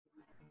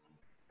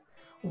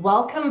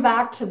Welcome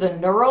back to the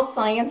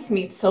Neuroscience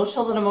Meets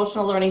Social and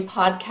Emotional Learning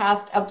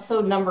podcast,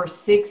 episode number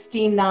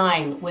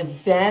 69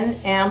 with Ben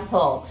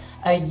Ampel,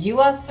 a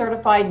U.S.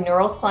 certified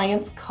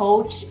neuroscience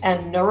coach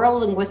and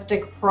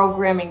neurolinguistic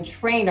programming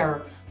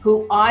trainer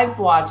who I've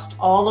watched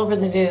all over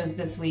the news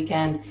this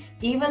weekend.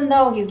 Even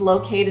though he's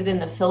located in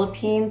the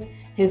Philippines,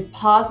 his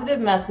positive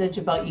message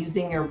about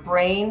using your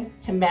brain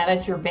to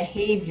manage your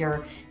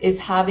behavior is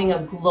having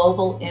a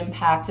global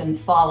impact and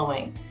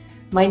following.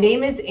 My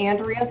name is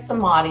Andrea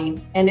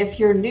Samadi, and if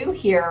you're new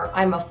here,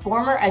 I'm a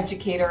former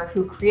educator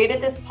who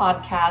created this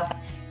podcast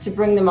to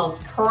bring the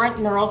most current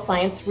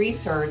neuroscience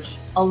research,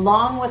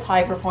 along with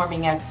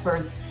high-performing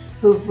experts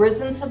who've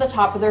risen to the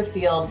top of their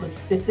field with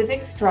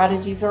specific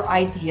strategies or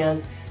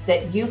ideas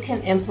that you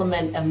can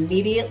implement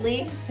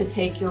immediately to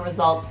take your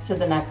results to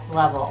the next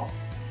level.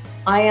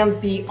 I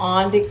am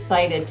beyond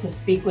excited to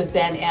speak with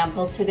Ben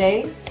Ampel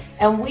today,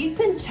 and we've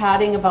been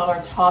chatting about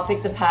our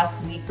topic the past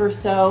week or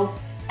so,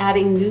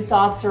 adding new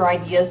thoughts or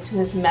ideas to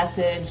his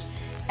message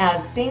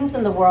as things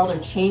in the world are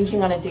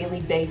changing on a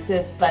daily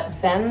basis, but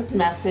Ben's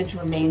message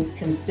remains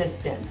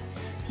consistent.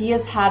 He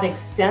has had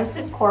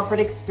extensive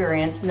corporate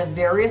experience in the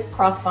various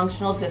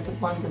cross-functional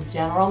disciplines of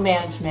general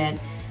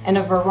management and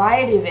a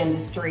variety of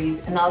industries,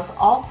 and has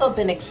also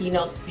been a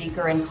keynote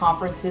speaker in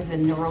conferences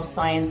in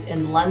neuroscience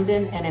in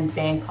London and in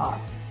Bangkok.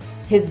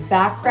 His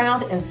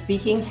background and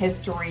speaking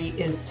history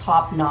is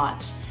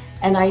top-notch,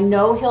 and I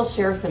know he'll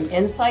share some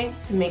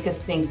insights to make us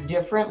think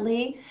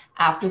differently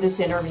after this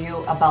interview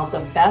about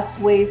the best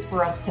ways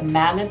for us to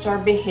manage our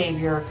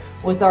behavior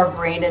with our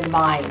brain and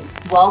mind.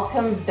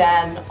 Welcome,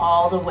 Ben,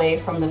 all the way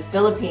from the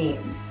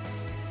Philippines.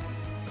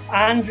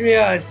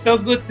 Andrea, it's so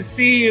good to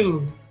see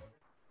you.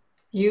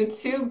 You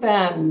too,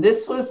 Ben.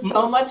 This was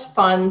so much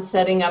fun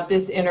setting up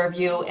this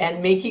interview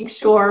and making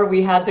sure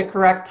we had the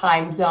correct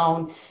time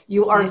zone.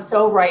 You are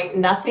so right.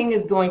 Nothing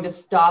is going to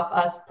stop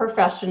us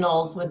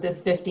professionals with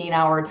this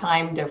 15-hour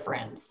time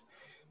difference.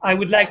 I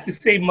would like to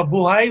say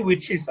mabuhay,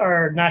 which is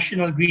our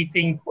national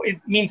greeting. It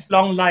means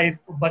long life,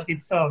 but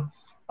it's a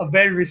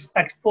very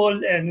respectful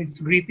and it's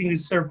greeting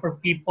reserved for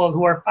people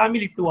who are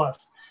family to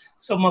us.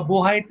 So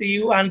mabuhay to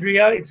you,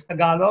 Andrea. It's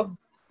Tagalog,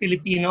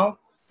 Filipino.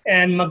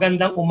 And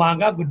magandang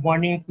umaga, good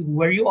morning to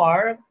where you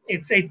are.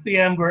 It's 8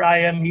 p.m. where I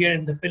am here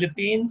in the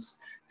Philippines.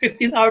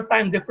 15-hour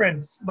time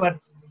difference,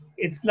 but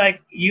it's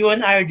like you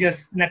and I are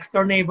just next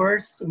door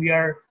neighbors. We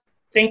are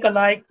think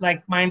alike,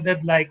 like-minded,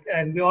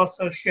 and we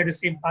also share the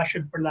same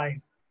passion for life.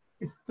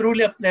 It's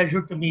truly a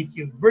pleasure to meet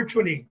you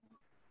virtually.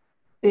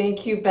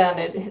 Thank you, Ben.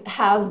 It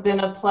has been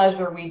a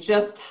pleasure. We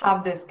just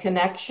have this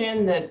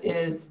connection that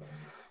is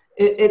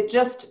it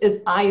just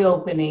is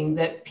eye-opening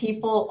that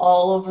people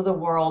all over the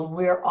world,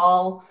 we're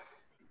all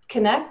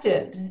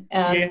connected.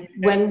 And Yes.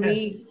 when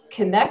we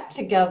connect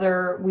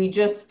together, we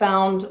just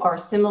found our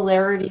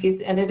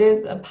similarities, and it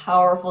is a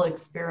powerful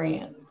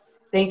experience.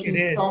 Thank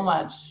you so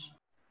much.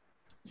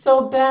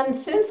 So Ben,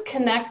 since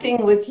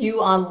connecting with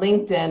you on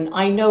LinkedIn,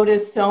 I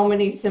noticed so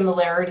many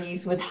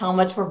similarities with how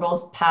much we're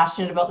both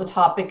passionate about the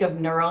topic of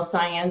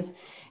neuroscience.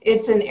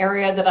 It's an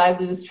area that I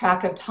lose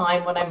track of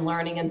time when I'm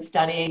learning and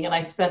studying, and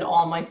I spend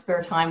all my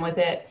spare time with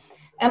it.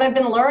 And I've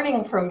been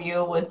learning from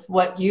you with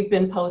what you've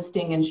been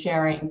posting and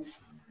sharing.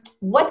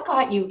 What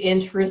got you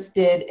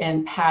interested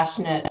and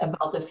passionate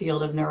about the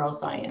field of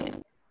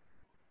neuroscience?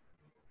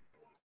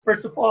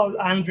 First of all,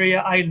 Andrea,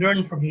 I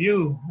learned from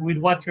you with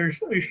what you're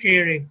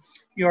sharing.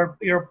 Your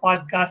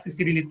podcast is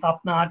really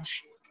top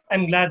notch.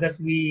 I'm glad that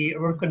we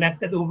were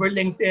connected over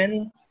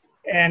LinkedIn,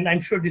 and I'm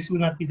sure this will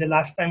not be the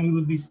last time we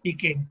will be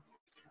speaking.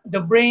 The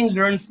brain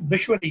learns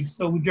visually.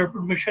 So with your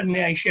permission,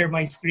 may I share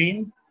my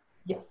screen?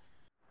 Yes.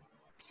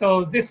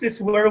 So this is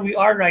where we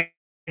are right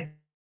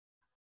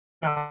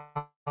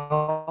now.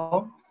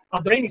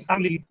 The brain is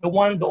actually the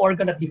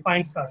organ that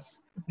defines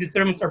us. It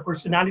determines our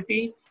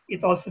personality.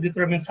 It also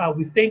determines how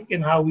we think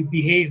and how we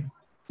behave.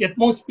 Yet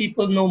most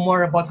people know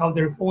more about how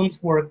their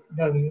phones work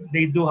than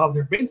they do how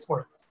their brains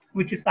work,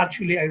 which is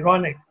actually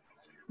ironic.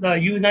 The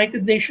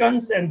United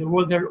Nations and the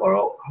World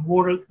Health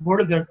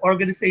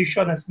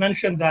Organization has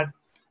mentioned that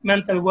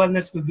mental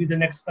wellness will be the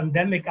next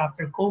pandemic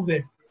after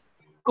COVID.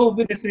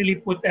 COVID has really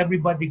put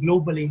everybody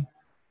globally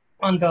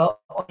on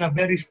a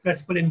very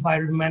stressful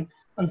environment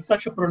on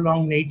such a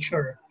prolonged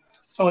nature.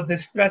 So the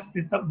stress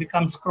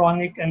becomes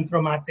chronic and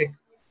traumatic.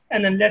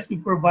 And unless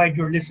you provide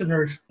your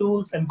listeners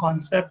tools and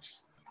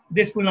concepts,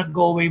 this will not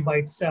go away by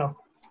itself.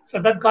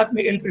 So that got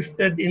me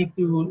interested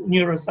into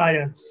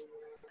neuroscience.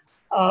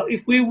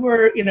 If we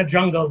were in a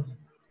jungle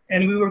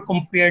and we were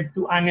compared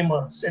to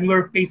animals and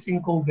we're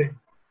facing COVID,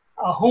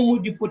 whom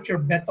would you put your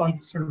bet on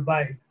to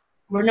survive?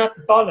 We're not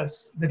the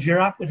tallest. The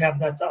giraffe would have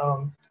that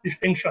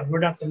distinction. We're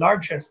not the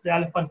largest. The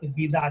elephant would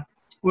be that.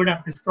 We're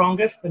not the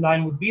strongest. The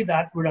lion would be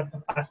that. We're not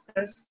the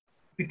fastest.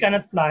 We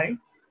cannot fly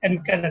and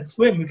we cannot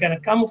swim. We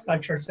cannot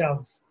camouflage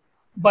ourselves.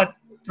 But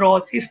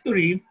throughout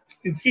history,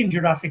 we've seen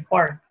Jurassic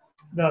Park,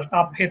 the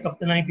top hit of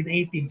the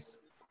 1980s.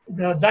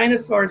 The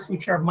dinosaurs,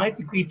 which are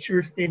mighty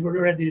creatures, they were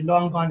already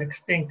long gone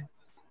extinct.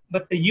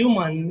 But the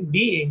human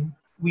being,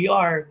 we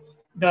are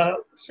the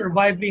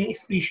surviving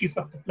species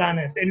of the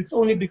planet. And it's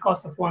only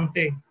because of one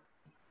thing,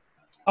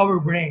 our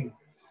brain.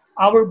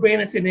 Our brain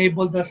has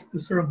enabled us to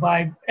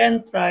survive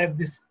and thrive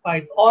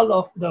despite all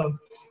of the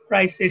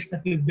crises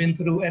that we've been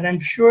through. And I'm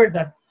sure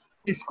that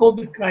this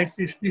COVID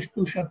crisis, this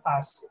too shall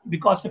pass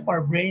because of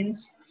our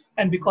brains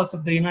and because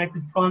of the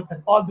united front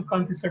that all the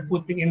countries are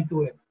putting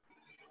into it.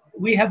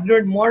 We have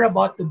learned more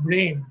about the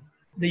brain,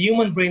 the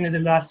human brain, in the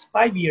last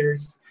 5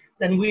 years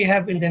than we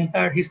have in the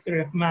entire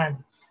history of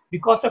man.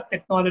 Because of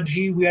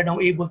technology, we are now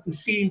able to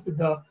see into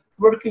the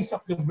workings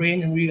of the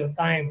brain in real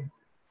time.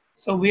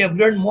 So we have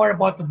learned more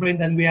about the brain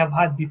than we have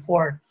had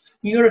before.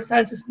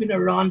 Neuroscience has been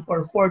around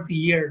for 40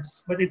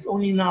 years, but it's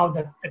only now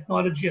that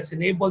technology has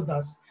enabled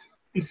us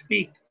to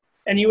speak.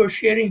 And you were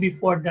sharing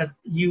before that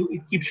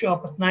it keeps you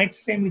up at night.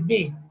 Same with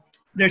me.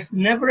 There's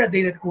never a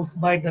day that goes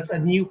by that a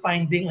new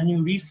finding, a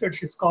new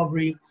research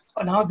discovery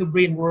on how the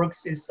brain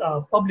works is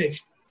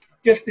published.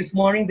 Just this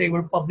morning, they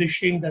were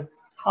publishing that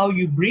how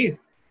you breathe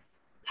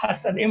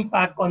has an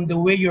impact on the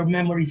way your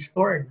memory is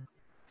stored.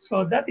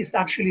 So that is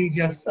actually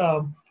just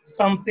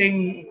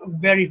something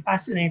very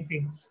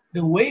fascinating.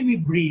 The way we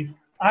breathe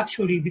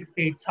actually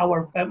dictates how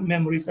our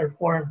memories are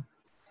formed.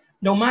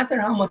 No matter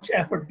how much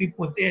effort we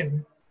put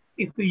in,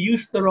 if we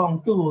use the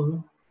wrong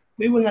tool,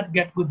 we will not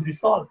get good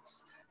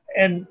results.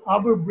 And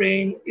our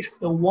brain is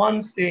the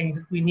one thing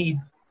that we need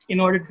in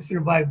order to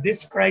survive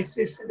this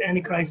crisis and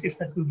any crisis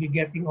that we'll be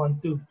getting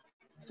onto.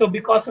 So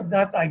because of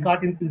that, I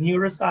got into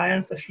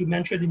neuroscience. As you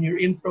mentioned in your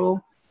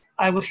intro,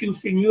 I was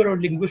using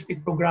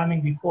neuro-linguistic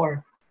programming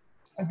before.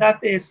 And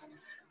that is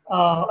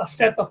a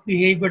set of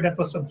behavior that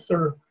was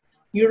observed.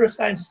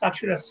 Neuroscience is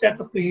actually a set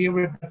of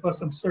behavior that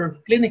was observed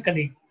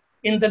clinically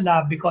in the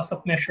lab because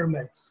of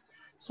measurements.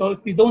 So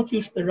if we don't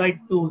use the right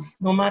tools,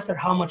 no matter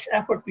how much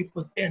effort we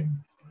put in,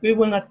 we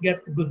will not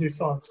get the good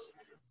results.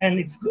 And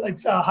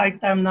it's a high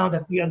time now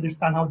that we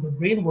understand how the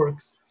brain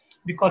works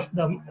because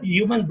the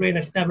human brain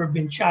has never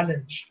been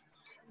challenged.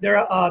 There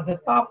are the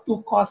top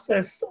two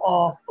causes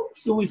of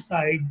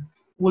suicide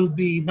will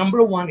be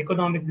number one,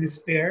 economic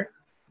despair,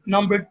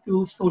 number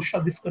two,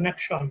 social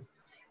disconnection.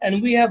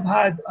 And we have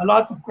had a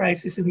lot of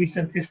crises in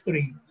recent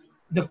history.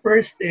 The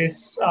first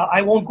is,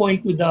 I won't go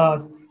into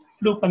the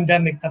flu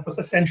pandemic that was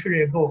a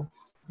century ago.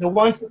 The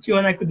ones that you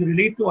and I could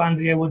relate to,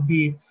 Andrea, would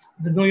be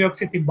the New York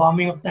City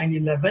bombing of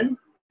 9/11.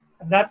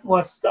 That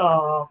was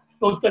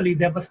totally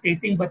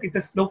devastating, but it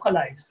is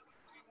localized.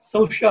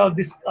 Social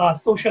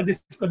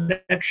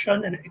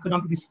disconnection and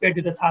economic despair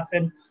did not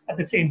happen at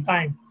the same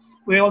time.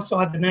 We also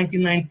had the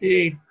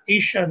 1998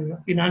 Asian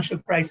financial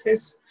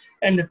crisis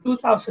and the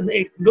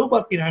 2008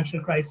 global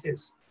financial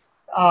crisis.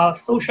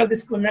 Social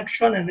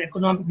disconnection and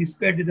economic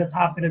despair did not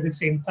happen at the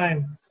same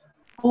time.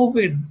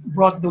 COVID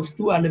brought those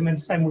two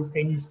elements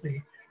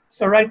simultaneously.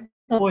 So right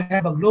now we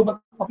have a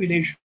global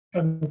population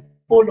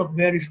full of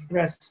very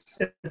stressed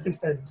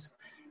citizens.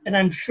 And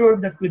I'm sure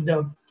that with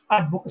the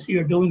advocacy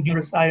you're doing,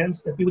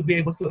 neuroscience, that we would be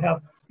able to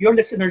help your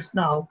listeners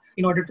now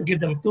in order to give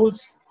them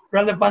tools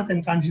relevant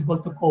and tangible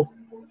to cope.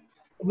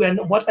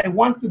 What I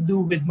want to do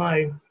with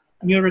my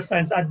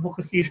neuroscience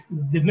advocacy is to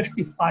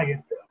demystify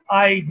it.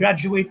 I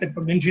graduated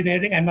from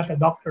engineering. I'm not a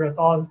doctor at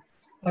all,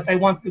 but I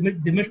want to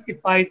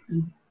demystify it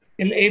to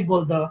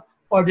enable the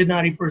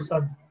ordinary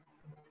person.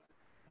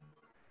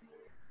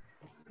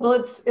 Well,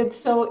 it's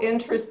so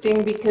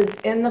interesting because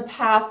in the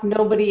past,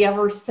 nobody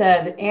ever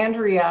said,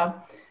 Andrea,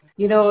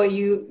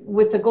 you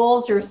with the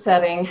goals you're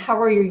setting, how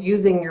are you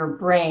using your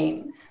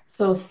brain?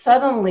 So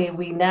suddenly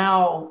we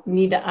now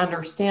need to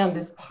understand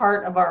this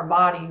part of our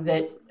body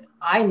that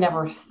I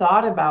never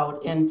thought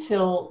about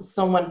until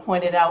someone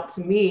pointed out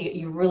to me,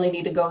 you really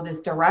need to go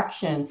this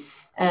direction.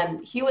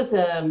 And he was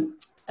a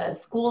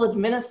school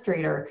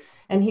administrator.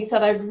 And he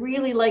said, I'd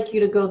really like you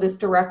to go this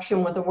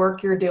direction with the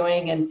work you're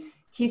doing. And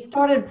he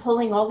started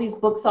pulling all these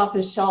books off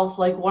his shelf.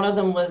 Like one of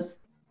them was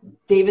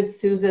David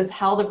Souza's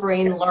How the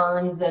Brain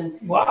Learns.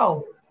 And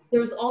wow, there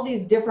was all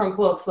these different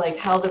books, like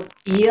How the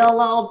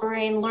ELL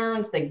Brain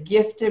Learns, The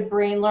Gifted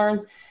Brain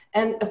Learns.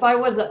 And if I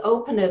was to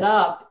open it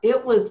up,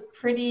 it was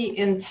pretty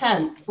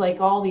intense, like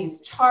all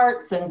these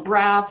charts and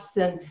graphs.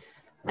 And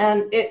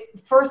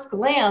it first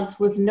glance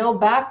with no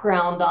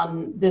background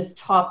on this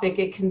topic,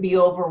 it can be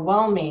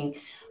overwhelming.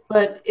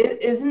 But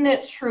isn't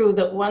it true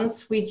that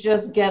once we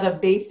just get a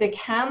basic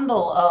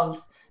handle of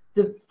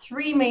the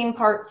three main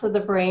parts of the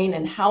brain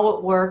and how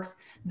it works,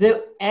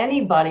 that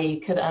anybody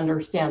could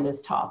understand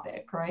this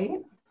topic, right?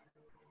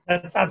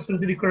 That's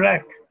absolutely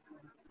correct.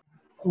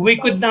 We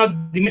could now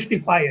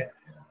demystify it.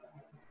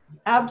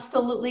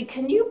 Absolutely.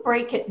 Can you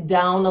break it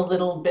down a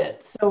little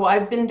bit? So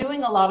I've been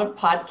doing a lot of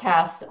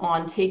podcasts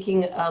on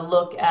taking a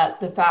look at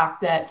the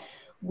fact that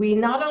we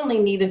not only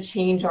need to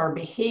change our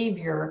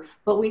behavior,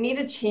 but we need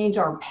to change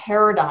our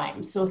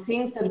paradigm. So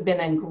things that have been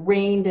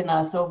ingrained in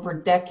us over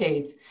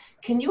decades.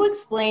 Can you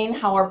explain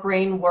how our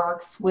brain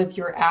works with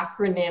your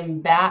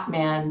acronym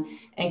BATMAN?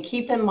 And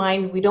keep in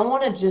mind, we don't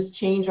want to just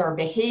change our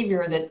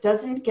behavior that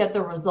doesn't get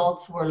the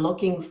results we're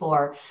looking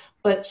for,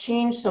 but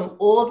change some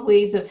old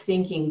ways of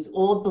thinking,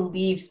 old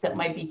beliefs that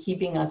might be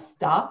keeping us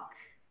stuck.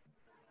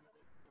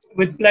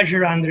 With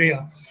pleasure,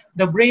 Andrea.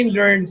 The brain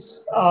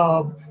learns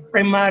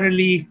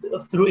primarily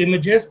through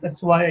images.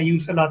 That's why I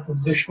use a lot of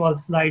visual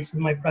slides in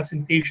my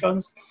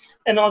presentations.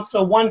 And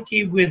also, one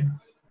key with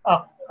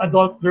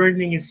adult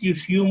learning is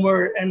use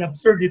humor and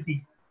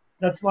absurdity.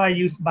 That's why I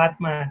use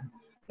Batman.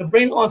 The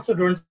brain also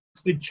learns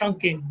with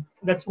chunking.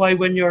 That's why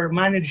when you're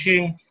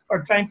managing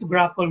or trying to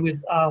grapple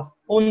with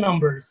phone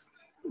numbers,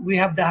 we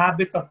have the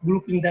habit of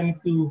grouping them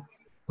into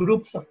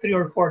groups of 3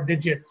 or 4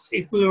 digits.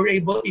 If we're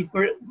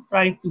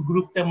trying to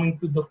group them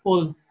into the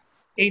full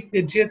 8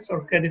 digits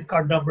or credit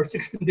card number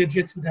 16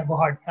 digits, we'd have a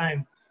hard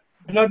time.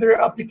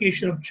 Another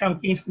application of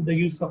chunking is to the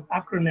use of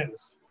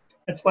acronyms.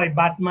 That's why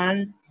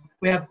Batman,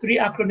 we have 3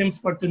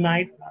 acronyms for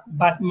tonight: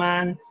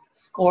 Batman,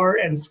 SCORE,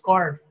 and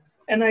SCARF.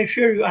 And I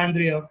assure you,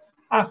 Andrea,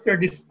 after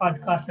this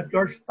podcast, if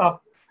your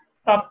top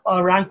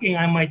ranking,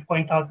 I might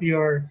point out to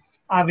your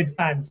avid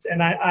fans.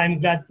 And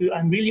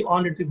I'm really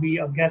honored to be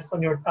a guest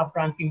on your top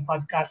ranking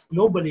podcast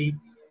globally.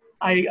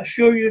 I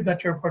assure you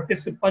that your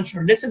participants,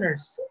 your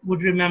listeners,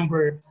 would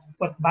remember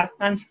what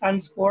Batman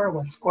stands for,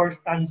 what SCORE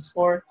stands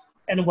for,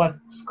 and what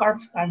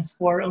SCARF stands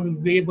for, and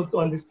will be able to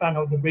understand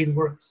how the brain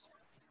works.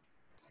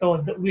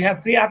 So we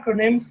have 3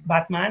 acronyms: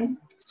 Batman,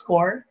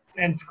 SCORE,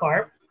 and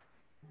SCARF.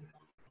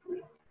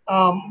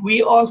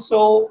 We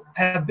also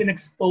have been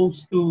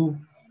exposed to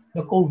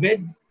the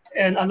COVID,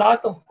 and a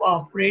lot of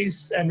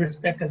praise and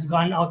respect has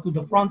gone out to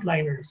the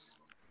frontliners.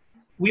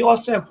 We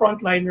also have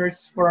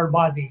frontliners for our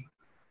body,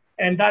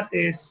 and that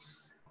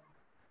is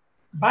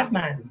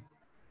Batman.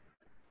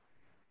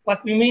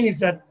 What we mean is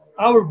that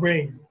our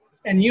brain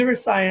and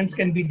neuroscience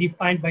can be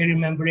defined by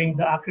remembering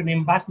the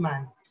acronym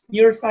Batman.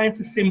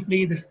 Neuroscience is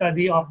simply the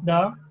study of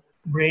the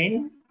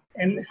brain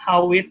and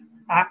how it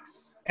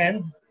acts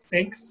and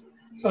thinks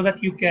so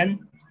that you can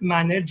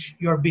manage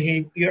your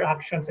behavior, your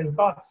actions and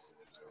thoughts.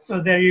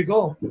 So there you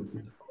go.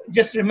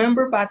 Just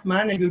remember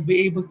Batman and you'll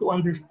be able to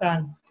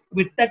understand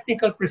with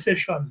technical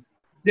precision.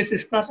 This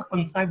is not a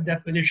contrived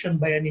definition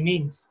by any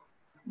means.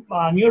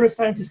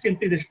 Neuroscience is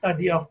simply the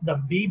study of the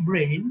B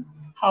brain,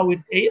 how it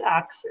A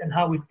acts and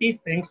how it T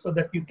thinks so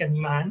that you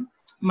can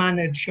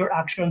manage your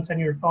actions and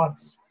your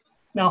thoughts.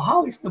 Now,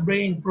 how is the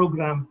brain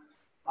programmed?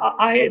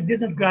 I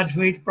didn't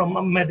graduate from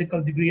a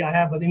medical degree. I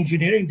have an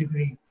engineering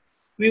degree.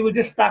 We will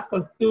just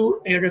tackle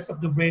 2 areas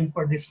of the brain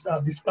for this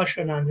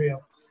discussion, Andrea: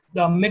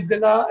 the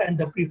amygdala and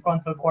the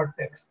prefrontal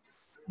cortex.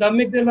 The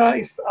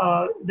amygdala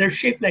they're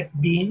shaped like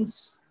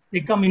beans.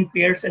 They come in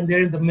pairs and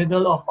they're in the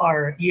middle of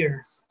our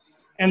ears.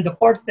 And the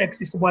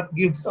cortex is what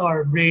gives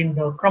our brain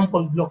the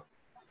crumpled look.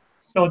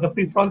 So the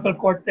prefrontal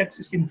cortex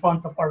is in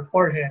front of our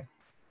forehead.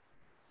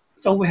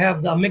 So we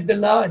have the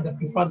amygdala and the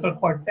prefrontal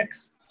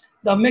cortex.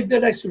 The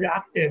amygdala is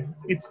reactive.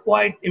 It's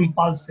quite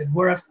impulsive,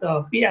 whereas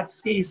the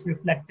PFC is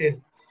reflective.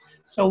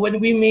 So when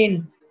we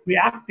mean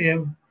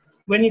reactive,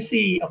 when you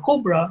see a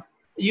cobra,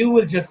 you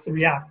will just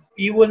react.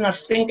 You will not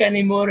think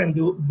anymore and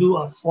do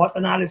a SWOT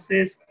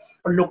analysis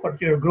or look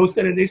at your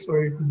grocery list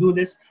or your to-do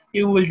list.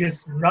 You will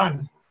just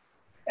run.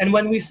 And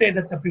when we say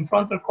that the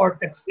prefrontal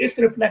cortex is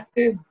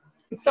reflective,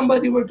 if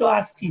somebody were to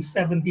ask you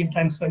 17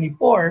 times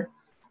 24,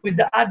 with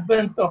the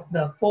advent of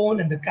the phone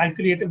and the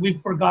calculator,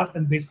 we've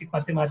forgotten basic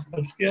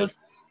mathematical skills.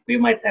 We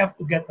might have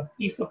to get a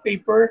piece of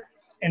paper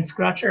and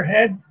scratch our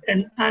head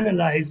and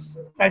analyze,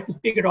 try to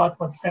figure out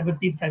what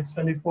 17 times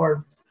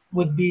 24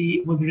 would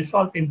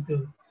result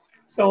into.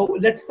 So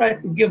let's try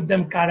to give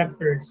them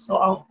characters.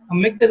 So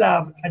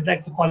amygdala, I'd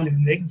like to call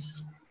him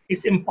MIGS,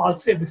 is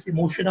impulsive, is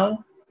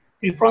emotional.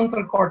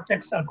 Prefrontal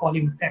cortex, I'll call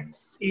him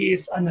TEX. He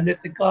is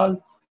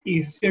analytical, he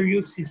is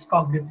serious, he's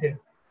cognitive.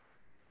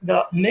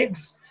 The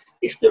MIGS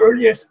is the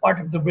earliest part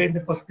of the brain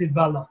that was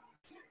developed.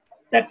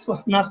 Text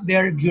was not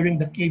there during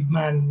the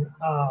caveman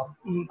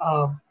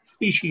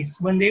species.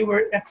 When they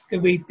were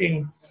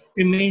excavating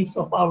remains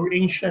of our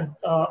ancient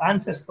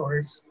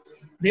ancestors,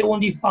 they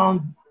only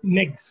found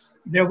MIGS.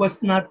 There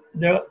was not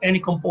any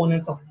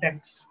component of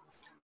text.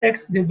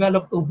 Text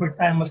developed over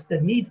time as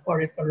the need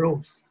for it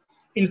arose.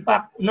 In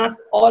fact, not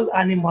all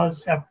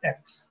animals have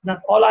text.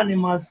 Not all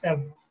animals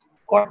have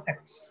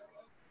cortex.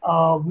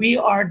 We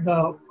are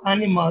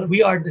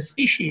the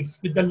species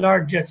with the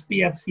largest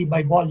PFC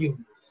by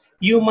volume.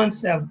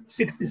 Humans have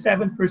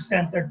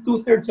 67%, or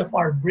 2/3 of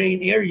our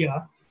brain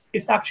area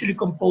is actually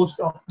composed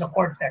of the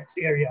cortex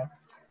area.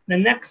 The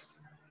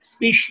next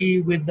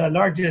species with the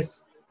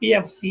largest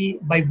PFC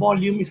by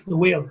volume is the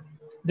whale.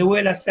 The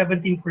whale has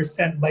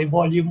 17% by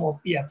volume of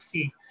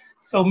PFC.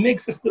 So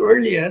MIGS is the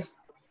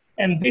earliest,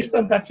 and based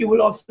on that, you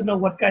will also know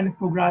what kind of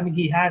programming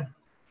he had.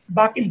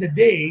 Back in the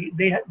day,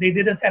 they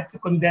didn't have to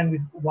contend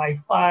with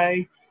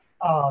Wi-Fi,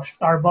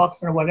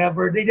 Starbucks, or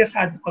whatever. They just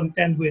had to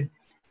contend with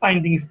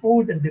finding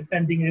food and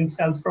defending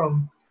themselves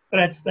from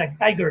threats like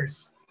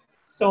tigers.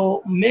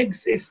 So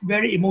MIGS is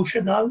very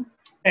emotional,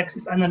 X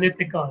is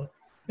analytical.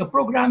 The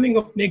programming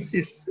of MIGS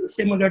is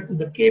similar to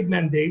the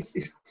caveman days,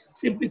 is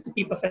simply to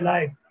keep us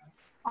alive.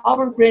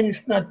 Our brain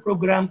is not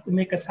programmed to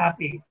make us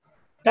happy.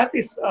 That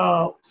is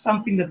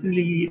something that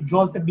really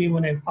jolted me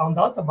when I found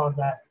out about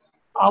that.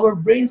 Our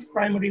brain's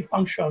primary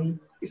function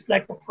is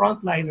like a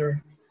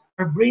frontliner.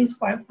 Our brain's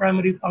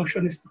primary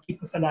function is to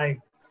keep us alive.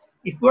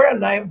 If we're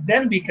alive,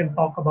 then we can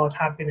talk about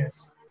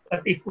happiness.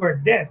 But if we're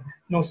dead,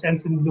 no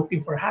sense in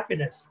looking for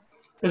happiness.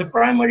 So the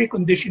primary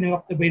conditioning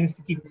of the brain is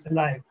to keep us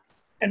alive.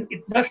 And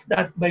it does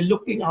that by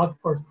looking out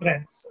for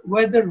threats,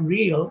 whether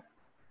real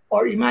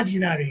or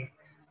imaginary.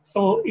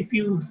 So if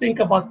you think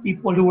about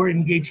people who are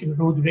engaged in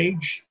road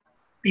rage,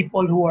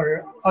 people who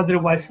are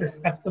otherwise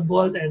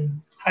respectable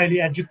and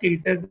highly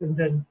educated, and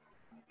then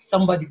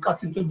somebody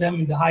cuts into them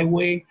in the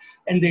highway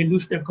and they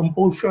lose their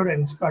composure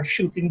and start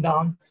shooting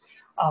down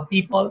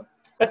people,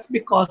 that's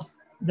because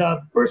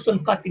the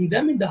person cutting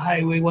them in the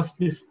highway was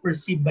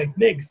perceived by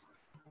MIGS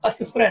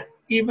as a threat,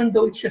 even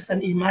though it's just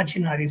an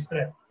imaginary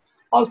threat.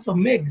 Also,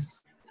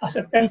 MIGS has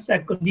a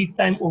 10-second lead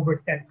time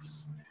over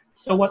text.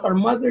 So what our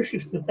mothers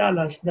used to tell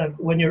us that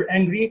when you're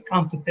angry,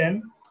 count to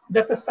 10,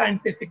 that's a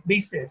scientific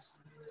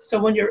basis.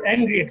 So when you're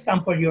angry,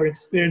 example, you're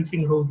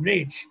experiencing road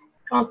rage,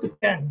 count to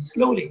 10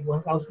 slowly,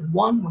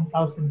 1001,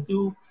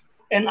 1002,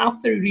 and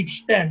after you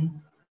reach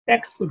 10,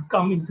 text would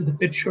come into the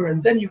picture,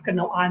 and then you can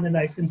now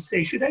analyze and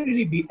say, should I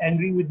really be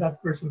angry with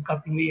that person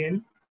cutting me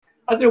in?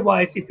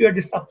 Otherwise, if you're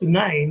just up to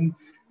 9,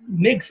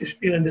 Miggs is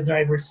still in the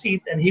driver's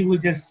seat, and he will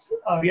just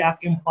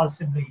react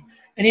impulsively.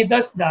 And he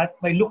does that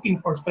by looking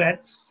for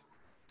threats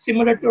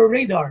similar to a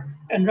radar.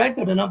 And right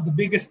now, the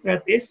biggest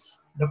threat is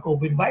the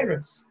COVID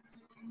virus.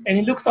 And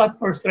he looks out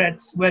for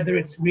threats, whether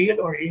it's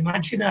real or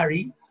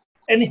imaginary.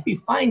 And if he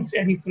finds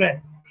any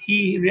threat,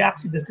 he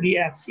reacts to the 3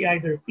 Fs. He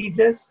either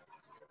freezes,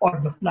 or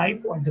the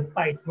flight, or the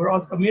fight. We're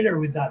all familiar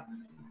with that.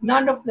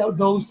 None of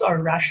those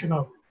are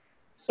rational.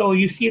 So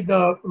you see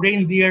the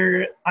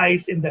reindeer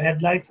eyes in the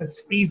headlights,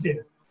 that's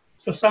freezing.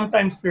 So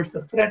sometimes there's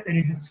a threat and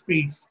you just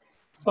freeze.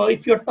 So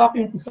if you're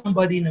talking to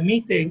somebody in a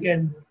meeting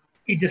and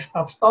he just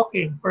stops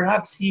talking,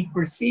 perhaps he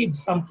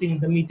perceives something in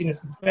the meeting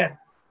as a threat.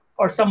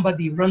 Or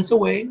somebody runs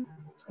away,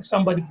 or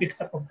somebody picks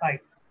up a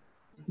fight.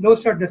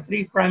 Those are the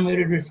 3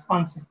 primary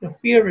responses. The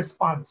fear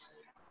response,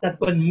 that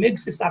when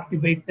MIGS is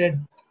activated,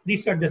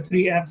 these are the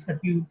 3 Fs that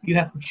you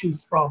have to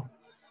choose from.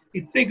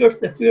 It triggers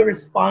the fear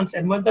response,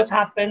 and when that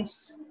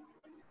happens,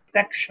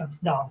 tech shuts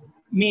down,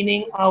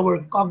 meaning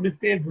our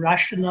cognitive,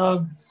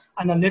 rational,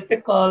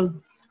 analytical,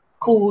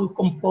 cool,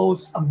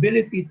 composed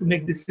ability to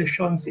make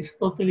decisions is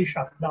totally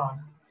shut down.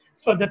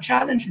 So the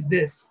challenge is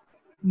this.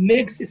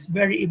 MIGS is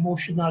very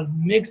emotional.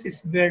 MIGS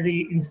is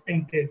very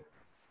instinctive.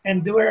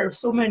 And there are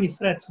so many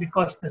threats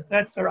because the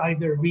threats are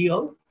either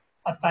real,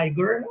 a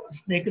tiger, a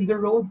snake in the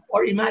road,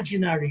 or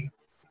imaginary.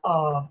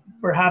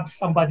 Perhaps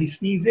somebody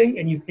sneezing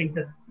and you think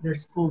that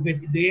there's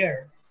COVID in the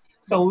air.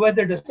 So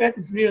whether the threat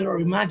is real or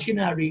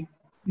imaginary,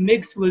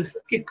 MIGS will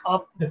kick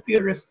up the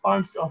fear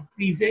response of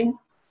freezing,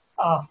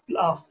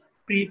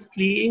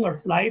 fleeing or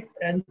flight,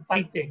 and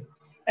fighting.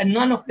 And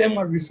none of them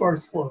are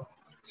resourceful.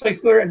 So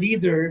if you're a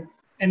leader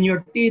and your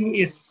team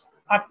is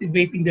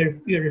activating their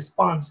fear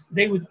response,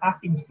 they would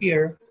act in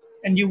fear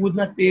and you would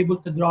not be able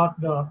to draw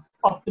the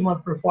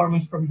optimal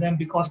performance from them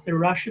because their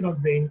rational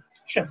brain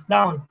shuts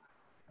down.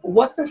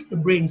 What does the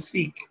brain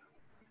seek?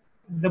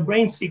 The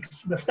brain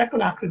seeks, the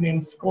second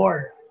acronym,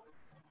 SCORE.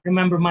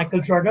 Remember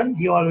Michael Jordan?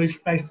 He always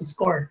tries to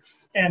score.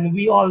 And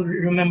we all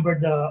remember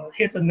the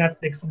hit on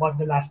Netflix about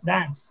The Last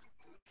Dance.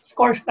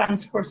 SCORE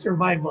stands for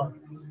survival.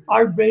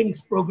 Our brain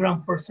is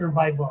programmed for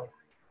survival.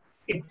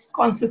 It's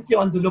constantly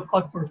on the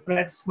lookout for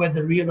threats,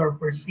 whether real or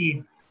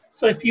perceived.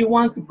 So if you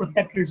want to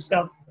protect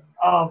yourself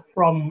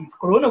from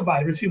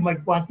coronavirus, you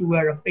might want to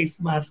wear a face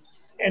mask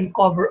and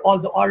cover all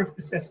the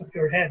orifices of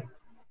your head.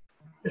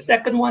 The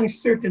second one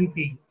is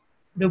certainty.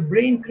 The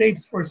brain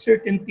craves for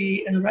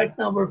certainty, and right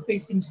now we're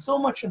facing so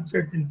much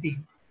uncertainty.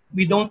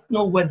 We don't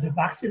know when the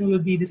vaccine will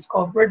be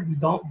discovered. We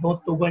don't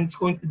know when it's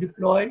going to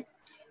deploy.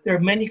 There are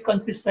many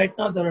countries right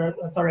now that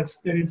are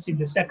experiencing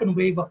the second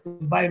wave of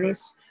the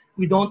virus.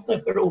 We don't know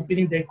if they're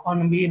opening the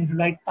economy in the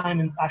right time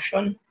and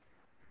fashion.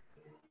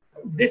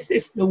 This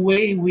is the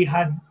way we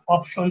had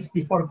options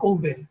before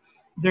COVID.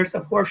 There's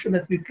a portion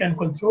that we can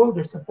control.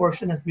 There's a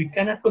portion that we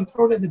cannot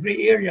control in the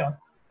gray area.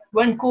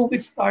 When COVID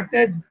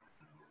started,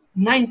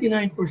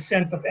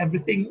 99% of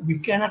everything we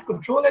cannot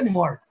control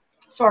anymore.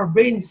 So our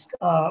brain is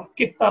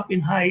kicked up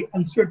in high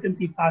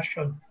uncertainty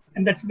fashion,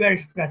 and that's very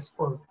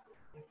stressful.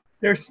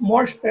 There's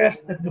more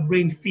stress that the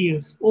brain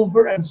feels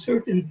over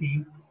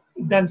uncertainty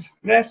than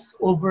stress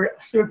over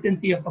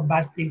certainty of a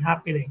bad thing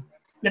happening.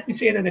 Let me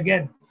say that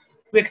again.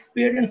 We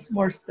experience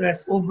more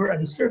stress over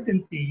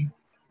uncertainty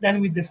than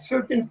with the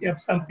certainty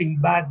of something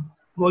bad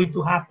going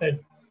to happen.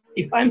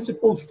 If I'm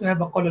supposed to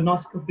have a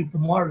colonoscopy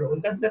tomorrow,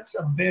 that's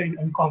a very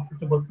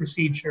uncomfortable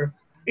procedure.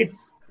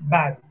 It's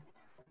bad.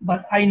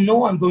 But I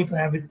know I'm going to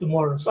have it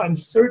tomorrow, so I'm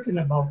certain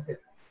about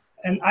it.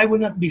 And I will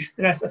not be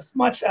stressed as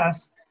much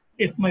as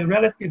if my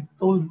relative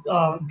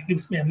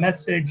gives me a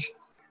message,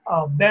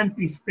 Ben,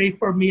 please pray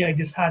for me. I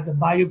just had a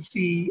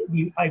biopsy.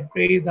 I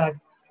pray that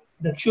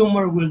the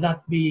tumor will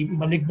not be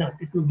malignant.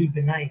 It will be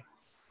benign.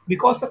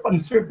 Because of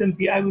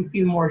uncertainty, I will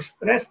feel more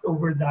stressed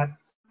over that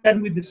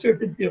than with the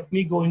certainty of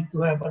me going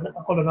to have a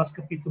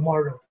colonoscopy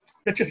tomorrow.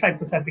 That's just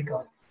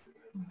hypothetical.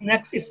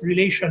 Next is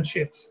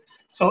relationships.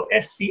 So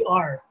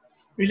SCR.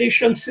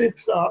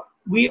 Relationships,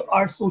 we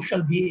are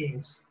social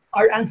beings.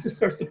 Our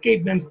ancestors, the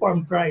cavemen,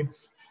 formed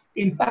tribes.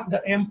 In fact,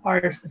 the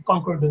empires that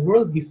conquered the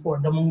world before,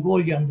 the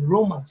Mongolian, the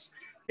Romans,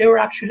 they were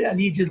actually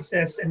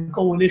allegiances and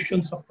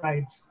coalitions of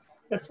tribes.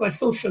 That's why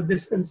social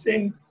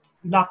distancing,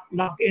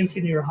 lock-ins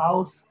in your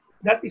house,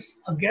 that is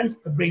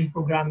against the brain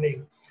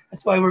programming.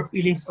 That's why we're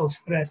feeling so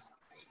stressed.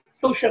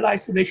 Social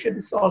isolation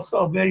is also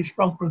a very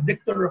strong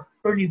predictor of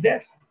early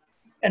death.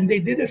 And they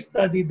did a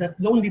study that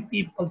lonely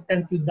people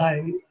tend to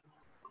die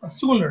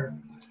sooner.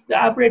 The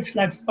average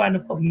lifespan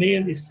of a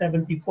male is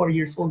 74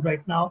 years old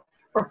right now.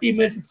 For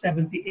females, it's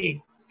 78.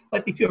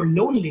 But if you're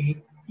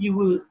lonely, you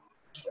will,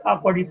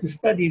 according to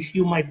studies,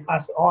 you might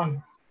pass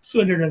on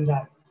sooner than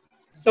that.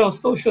 So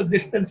social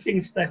distancing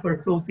is like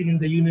we're floating in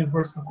the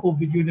universe, the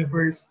COVID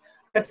universe.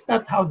 That's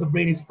not how the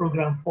brain is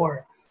programmed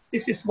for.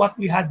 This is what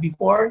we had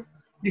before.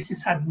 This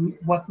is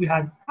what we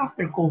had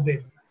after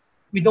COVID.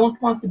 We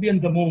don't want to be on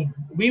the moon.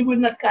 We will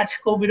not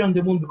catch COVID on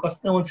the moon because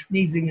no one's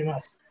sneezing in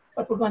us,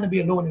 but we're going to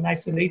be alone and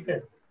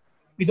isolated.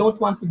 We don't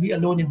want to be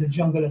alone in the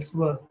jungle as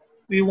well.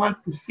 We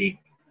want to seek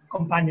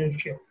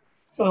companionship.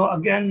 So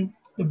again,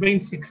 the brain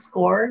six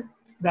score,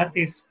 that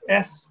is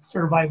S,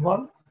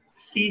 survival,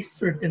 C,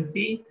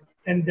 certainty,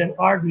 and then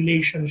R,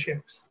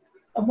 relationships.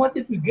 And what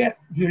did we get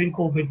during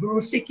COVID? We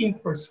were seeking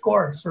for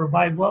score,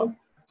 survival,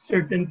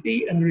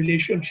 certainty, and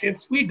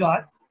relationships. We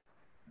got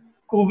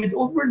COVID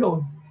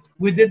overload.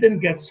 We didn't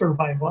get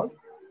survival,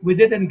 we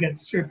didn't get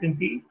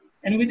certainty,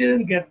 and we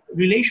didn't get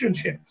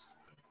relationships.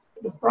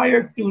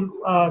 Prior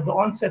to the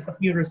onset of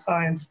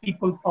neuroscience,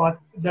 people thought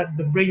that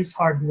the brain is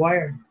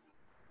hardwired,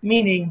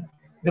 meaning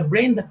the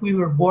brain that we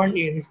were born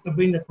in is the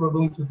brain that we're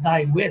going to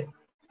die with.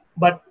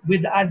 But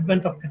with the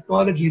advent of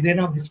technology, they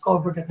now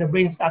discovered that the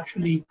brain is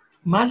actually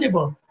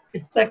malleable.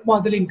 It's like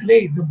modeling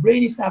clay. The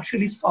brain is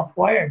actually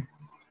soft-wired.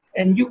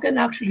 And you can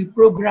actually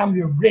program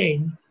your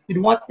brain with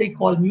what they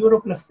call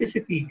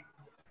neuroplasticity.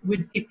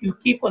 If you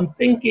keep on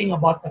thinking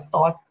about a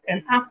thought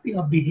and acting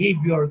a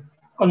behavior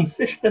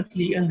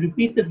consistently and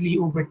repeatedly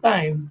over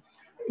time,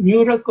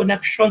 neural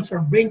connections or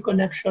brain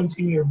connections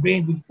in your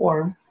brain would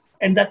form,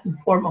 and that would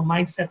form a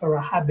mindset or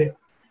a habit.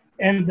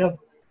 And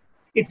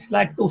it's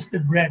like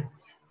toasted bread.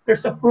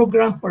 There's a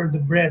program for the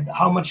bread,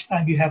 how much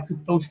time you have to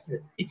toast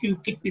it. If you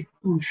keep it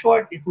too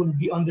short, it will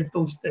be under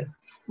toasted.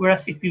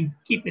 Whereas if you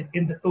keep it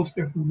in the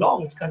toaster too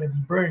long, it's going to be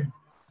burned.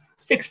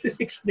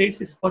 66 days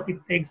is what it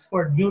takes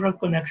for neural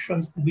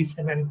connections to be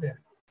cemented.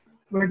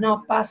 We're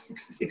now past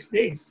 66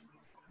 days.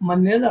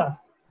 Manila,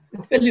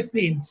 the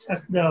Philippines,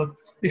 has the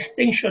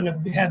distinction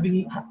of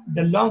having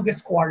the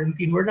longest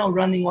quarantine. We're now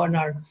running on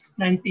our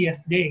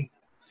 90th day.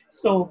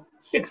 So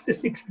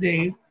 66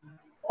 days,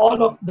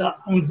 all of the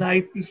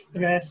anxiety,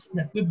 stress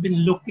that we've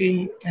been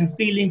looking and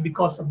feeling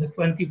because of the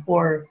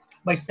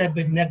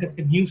 24/7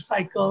 negative news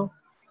cycle,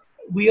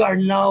 we are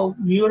now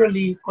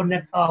neurally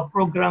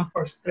programmed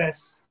for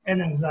stress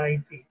and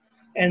anxiety.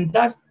 And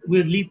that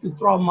will lead to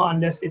trauma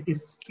unless it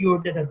is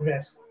cured and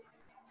addressed.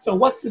 So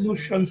what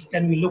solutions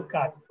can we look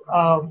at?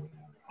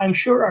 I'm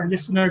sure our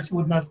listeners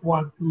would not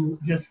want to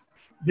just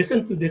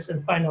listen to this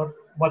and find out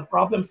what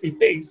problems they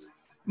face.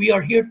 We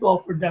are here to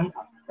offer them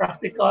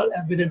practical,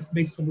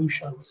 evidence-based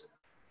solutions.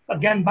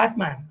 Again,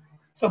 Batman.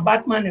 So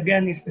Batman,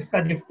 again, is the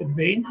study of the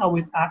brain, how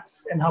it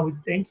acts and how it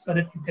thinks so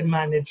that you can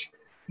manage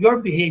your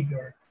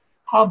behavior.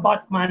 How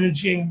about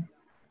managing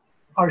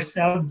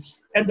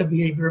ourselves and the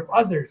behavior of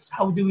others?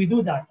 How do we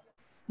do that?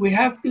 We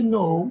have to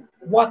know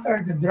what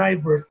are the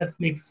drivers that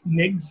makes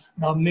MIGS,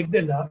 the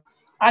amygdala,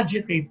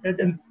 agitated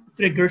and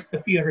triggers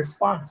the fear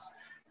response.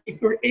 If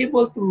you're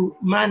able to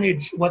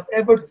manage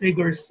whatever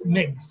triggers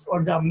MIGS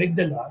or the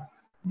amygdala,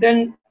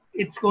 then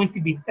it's going to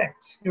be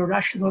text, your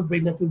rational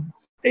brain that will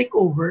take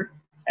over,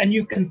 and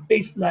you can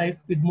face life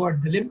with more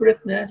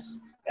deliberateness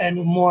and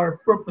more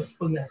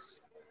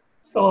purposefulness.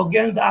 So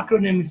again, the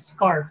acronym is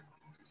SCARF.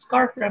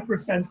 SCARF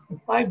represents the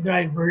 5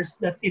 drivers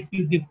that if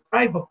you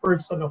deprive a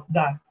person of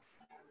that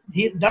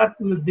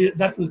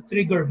will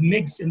trigger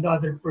MIGS in the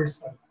other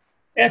person.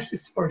 S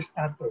is for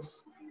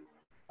status.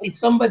 If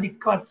somebody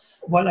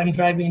cuts while I'm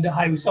driving the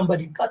highway,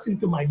 somebody cuts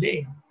into my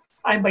lane,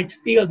 I might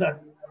feel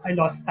that I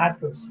lost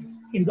status.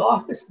 In the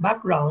office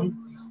background,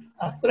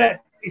 a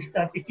threat is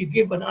that if you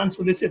give an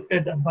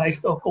unsolicited advice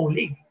to a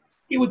colleague,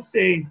 he would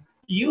say,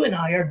 you and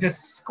I are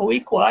just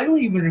co-equal. I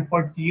don't even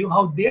report to you.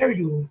 How dare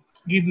you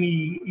give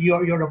me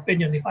your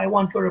opinion? If I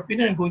want your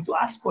opinion, I'm going to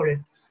ask for it.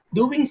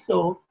 Doing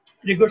so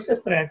triggers a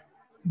threat.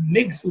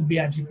 MIGS will be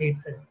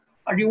agitated.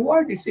 A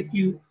reward is if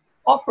you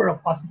offer a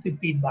positive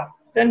feedback,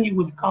 then you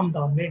will calm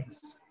down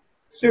MIGS.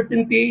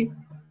 Certainty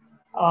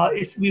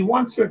is we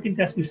want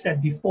certainty, as we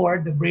said before,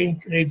 the brain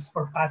craves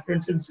for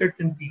patterns and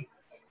certainty.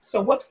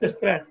 So what's the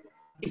threat?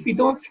 If we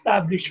don't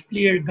establish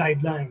clear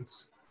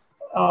guidelines,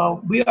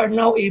 we are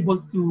now able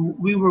to,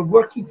 we were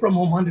working from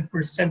home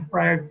 100%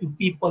 prior to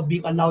people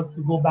being allowed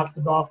to go back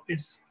to the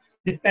office,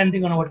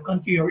 depending on what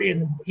country you're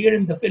in. Here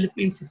in the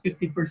Philippines, it's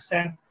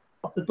 50%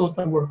 of the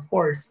total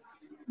workforce.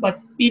 But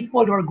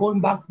people who are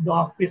going back to the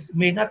office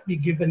may not be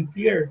given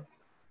clear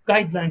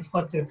guidelines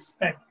what to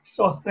expect.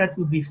 So a threat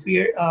will be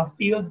feared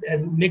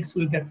and MIGs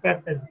will get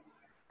threatened.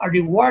 A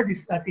reward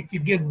is that if you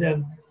give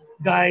them,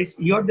 guys,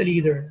 you're the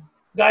leader.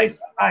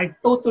 Guys, I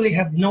totally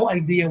have no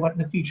idea what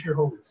the future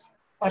holds.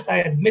 But I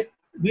admit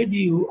with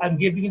you, I'm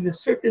giving you the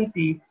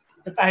certainty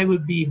that I will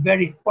be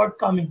very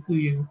forthcoming to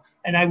you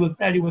and I will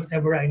tell you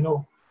whatever I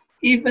know.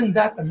 Even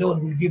that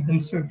alone will give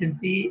them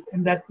certainty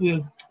and that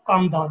will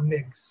calm down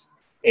MIGs.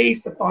 A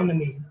is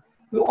autonomy.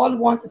 We all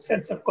want a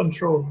sense of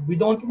control. We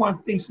don't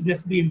want things to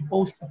just be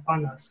imposed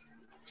upon us.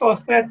 So a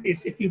threat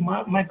is if you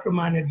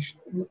micromanage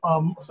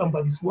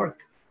somebody's work.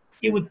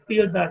 He would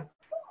feel that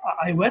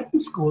I went to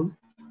school,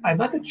 I'm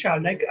not a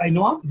child, like I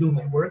know how to do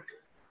my work,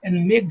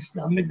 and MIGs,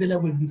 the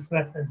amygdala will be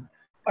threatened.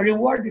 A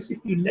reward is if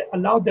you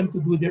allow them to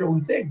do their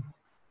own thing,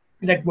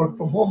 like work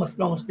from home as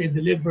long as they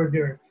deliver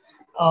their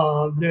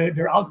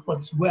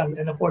outputs well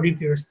and according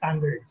to your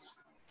standards.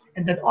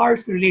 And then R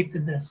is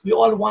relatedness. We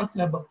all want to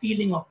have a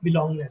feeling of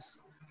belongingness.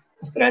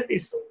 The threat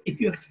is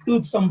if you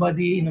exclude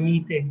somebody in a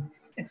meeting.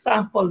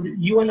 Example,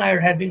 you and I are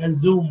having a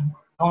Zoom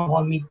town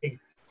hall meeting,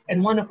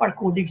 and one of our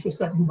colleagues was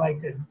not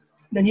invited.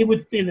 Then he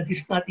would feel that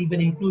he's not even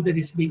included,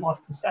 he's being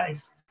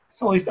ostracized.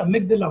 So his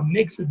amygdala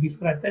MIGs would be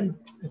threatened,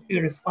 the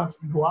fear response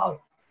would go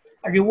out.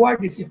 A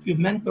reward is if you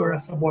mentor a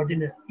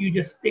subordinate, you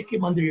just take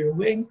him under your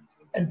wing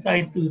and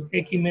try to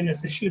take him in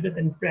as a student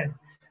and friend.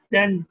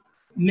 Then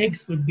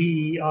MIGs would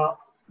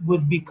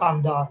be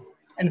calmed down.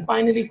 And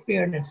finally,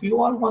 fairness. We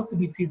all want to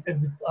be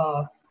treated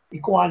with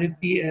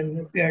equality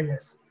and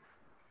fairness.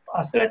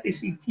 A threat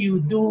is if you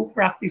do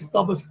practice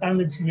double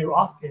standards in your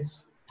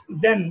office,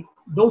 then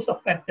those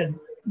affected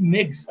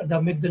MIGs, the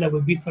amygdala,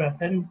 will be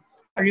threatened.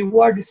 A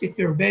reward is if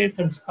you're very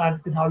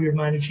transparent in how you're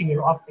managing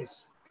your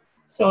office.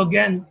 So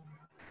again,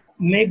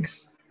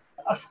 MIGs,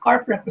 a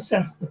SCARF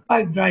represents the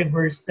 5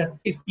 drivers that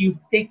if you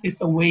take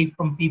this away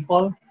from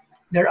people,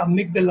 their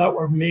amygdala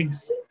or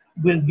MIGs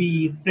will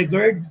be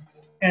triggered,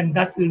 and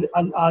that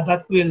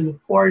will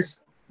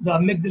force the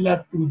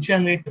amygdala to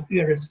generate the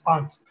fear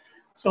response.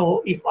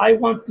 So if I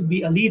want to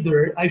be a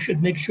leader, I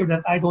should make sure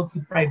that I don't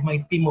deprive my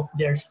team of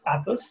their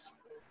status.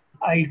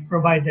 I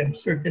provide them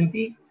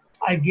certainty.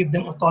 I give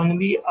them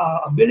autonomy,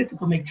 ability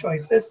to make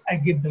choices. I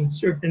give them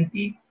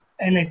certainty,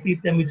 and I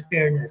treat them with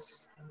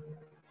fairness.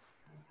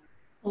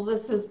 Well,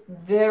 this is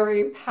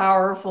very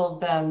powerful,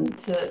 Ben,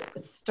 to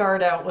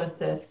start out with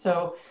this.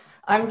 So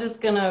I'm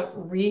just going to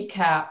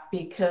recap,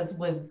 because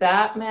with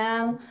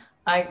Batman,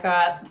 I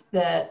got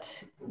that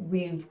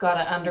we've got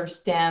to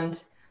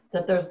understand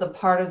that there's the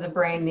part of the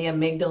brain, the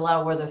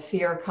amygdala, where the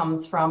fear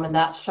comes from, and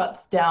that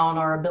shuts down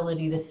our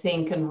ability to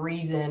think and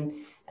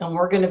reason. And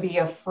we're going to be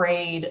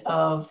afraid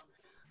of,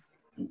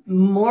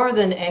 more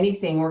than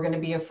anything, we're going to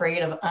be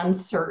afraid of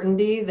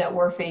uncertainty that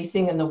we're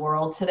facing in the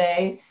world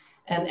today.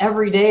 And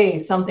every day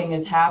something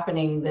is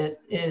happening that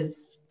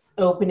is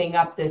opening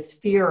up this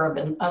fear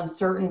of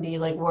uncertainty,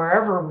 like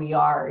wherever we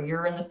are.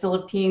 You're in the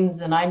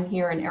Philippines and I'm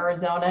here in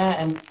Arizona,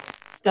 and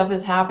stuff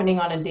is happening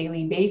on a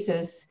daily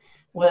basis,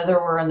 whether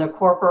we're in the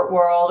corporate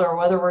world or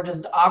whether we're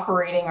just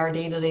operating our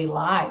day-to-day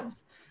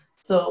lives.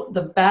 So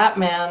the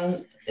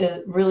Batman,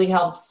 it really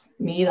helps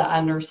me to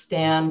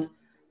understand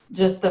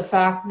just the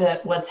fact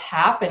that what's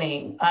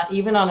happening,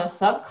 even on a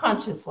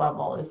subconscious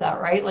level, is that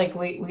right? Like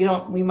we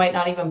might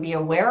not even be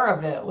aware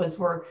of it.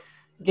 We're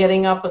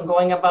getting up and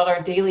going about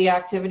our daily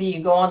activity.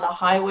 You go on the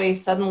highway,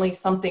 suddenly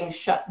something's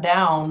shut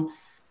down,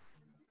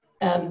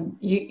 and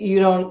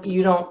you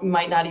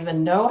might not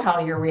even know how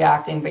you're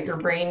reacting, but your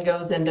brain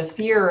goes into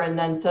fear, and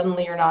then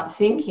suddenly you're not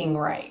thinking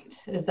right.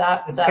 Is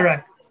that's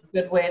correct?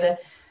 A good way to?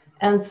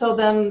 And so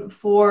then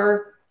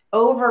for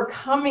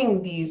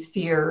overcoming these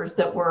fears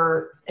that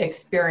we're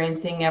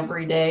experiencing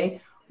every day,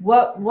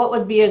 what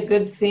would be a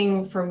good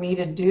thing for me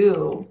to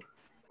do?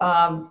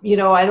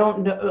 I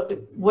don't know.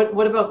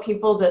 What about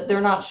people that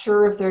they're not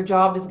sure if their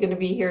job is going to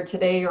be here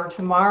today or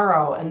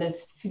tomorrow, and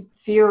this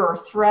fear or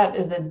threat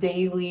is a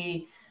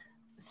daily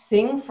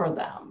thing for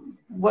them?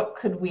 What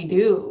could we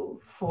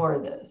do for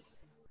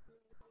this?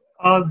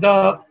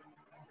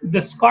 The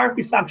SCARF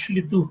is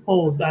actually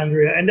twofold,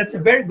 Andrea, and that's a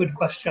very good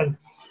question.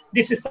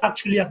 This is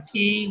actually a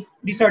key.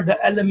 These are the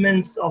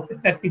elements of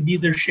effective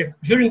leadership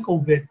during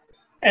COVID,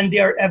 and they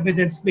are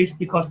evidence-based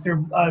because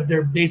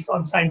they're based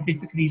on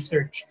scientific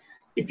research.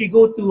 If you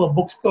go to a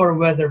bookstore,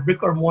 whether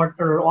brick or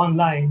mortar or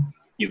online,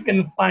 you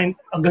can find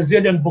a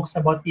gazillion books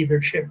about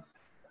leadership.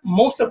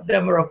 Most of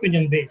them are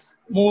opinion-based.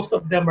 Most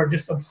of them are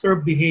just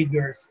observed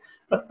behaviors,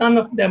 but none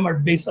of them are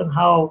based on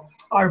how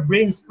our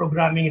brain's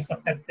programming is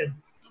affected.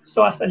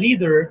 So as a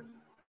leader,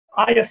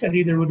 I as a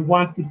leader would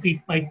want to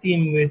treat my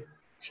team with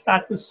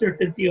status,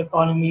 certainty,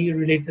 autonomy,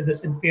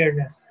 relatedness, and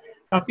fairness.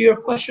 Now, to your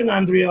question,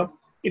 Andrea,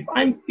 if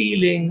I'm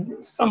feeling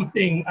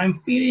something, I'm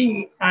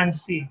feeling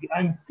antsy,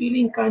 I'm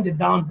feeling kind of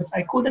down, but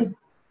I couldn't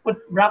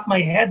wrap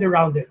my head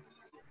around it.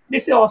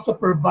 This also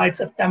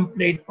provides a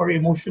template for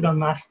emotional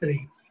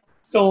mastery.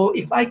 So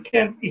if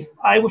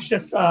I was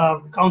just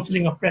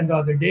counseling a friend the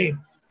other day,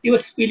 he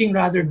was feeling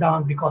rather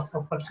down because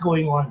of what's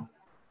going on.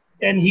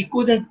 And he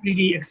couldn't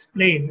really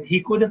explain,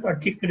 he couldn't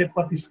articulate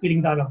what he's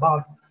feeling down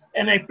about.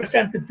 And I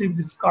presented to him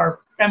the SCARF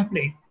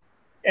template.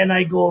 And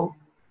I go,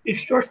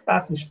 is your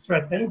status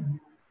threatened?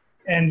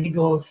 And he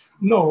goes,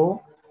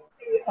 no.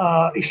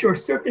 Is your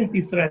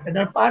certainty threatened?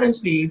 And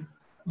apparently,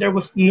 there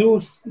was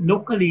news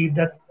locally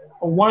that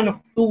one of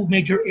two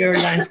major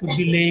airlines would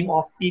be laying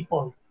off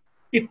people,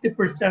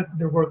 50% of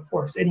their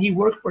workforce. And he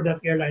worked for that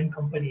airline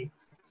company.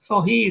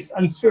 So he is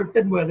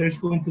uncertain whether he's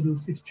going to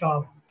lose his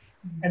job.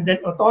 And then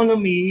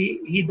autonomy,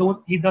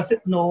 he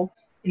doesn't know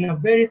in a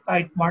very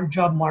tight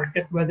job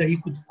market whether he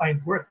could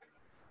find work.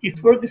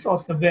 His work is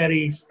also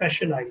very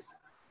specialized.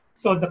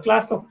 So the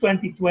class of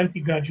 2020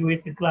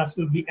 graduated class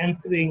will be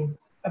entering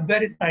a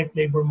very tight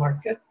labor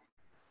market.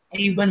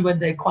 Even when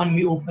the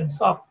economy opens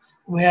up,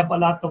 we have a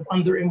lot of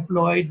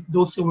underemployed,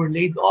 those who were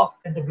laid off,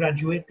 and the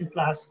graduating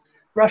class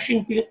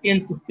rushing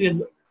in to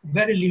fill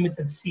very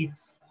limited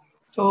seats.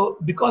 So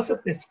because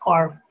of this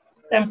SCARF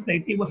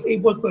template, he was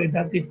able to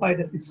identify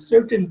that it's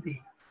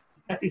certainty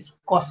that is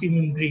causing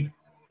him grief.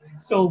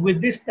 So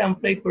with this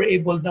template, we're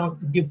able now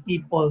to give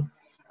people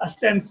a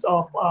sense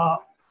of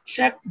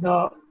check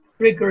the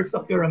triggers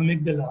of your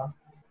amygdala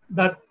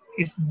that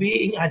is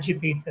being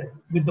agitated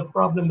with the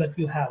problem that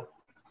you have.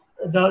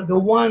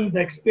 The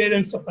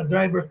experience of a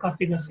driver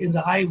cutting us in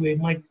the highway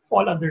might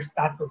fall under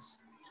status.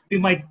 We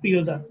might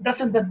feel that,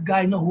 doesn't that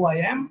guy know who I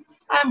am?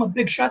 I'm a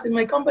big shot in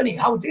my company.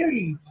 How dare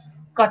he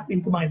cut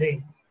into my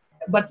lane?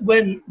 But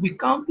when we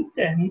count to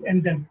 10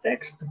 and then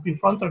text, the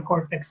prefrontal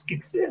cortex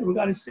kicks in, we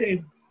got to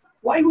say,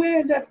 why will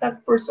I let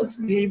that person's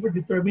behavior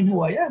determine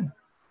who I am?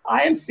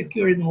 I am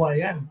secure in who I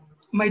am.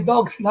 My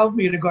dogs love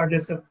me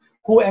regardless of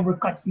whoever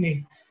cuts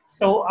me.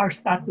 So our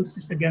status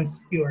is again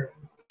secure.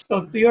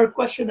 So to your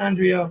question,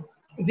 Andrea,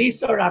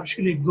 these are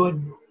actually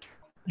good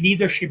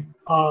leadership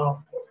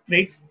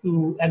traits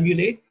to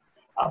emulate.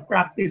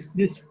 Practice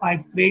these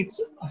 5 traits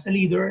as a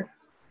leader.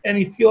 And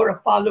if you're a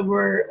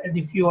follower and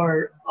if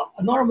you're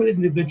a normal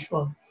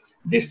individual,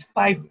 these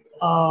 5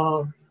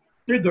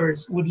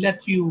 triggers would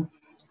let you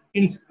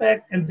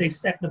inspect and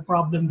dissect the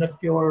problem that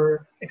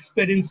you're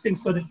experiencing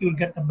so that you'll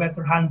get a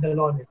better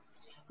handle on it.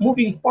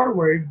 Moving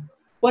forward,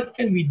 what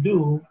can we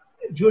do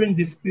during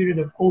this period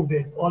of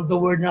COVID? Although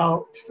we're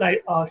now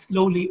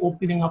slowly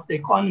opening up the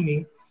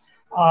economy,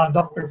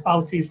 Dr.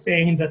 Fauci is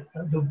saying that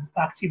the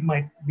vaccine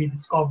might be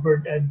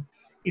discovered and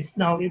it's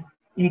now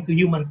into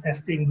human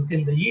testing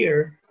within the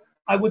year.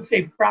 I would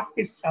say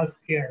practice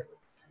self-care.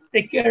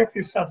 Take care of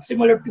yourself.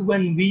 Similar to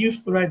when we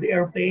used to ride the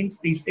airplanes,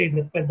 they say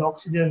that when the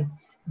oxygen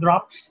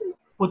drops,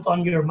 put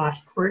on your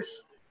mask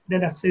first,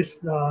 then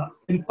assist the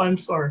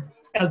infants or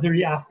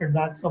elderly after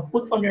that. So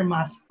put on your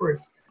mask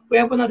first. We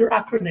have another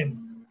acronym,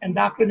 and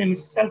the acronym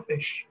is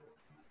selfish.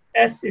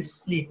 S is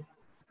sleep.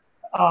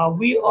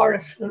 We are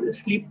a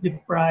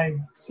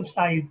sleep-deprived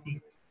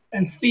society,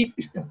 and sleep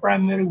is the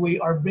primary way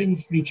our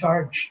brains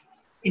recharge.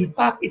 In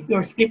fact, if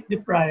you're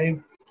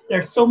sleep-deprived, there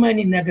are so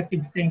many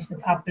negative things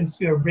that happens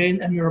to your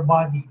brain and your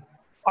body.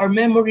 Our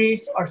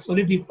memories are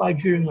solidified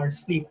during our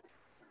sleep.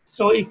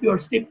 So if you're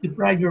sleep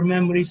deprived, your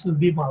memories will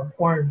be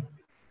malformed.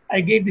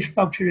 I gave this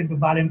talk during the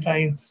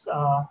Valentine's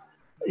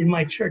in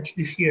my church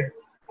this year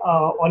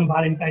on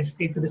Valentine's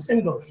Day to the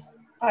singles.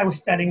 I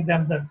was telling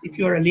them that if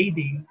you're a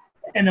lady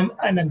and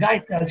a guy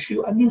tells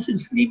you, I'm losing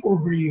sleep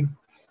over you.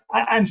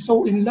 I'm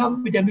so in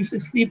love with you, I'm losing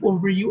sleep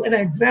over you. And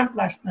I dreamt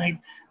last night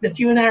that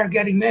you and I are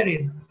getting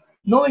married.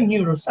 Knowing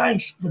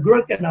neuroscience, the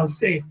girl can now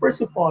say, first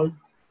of all,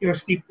 you're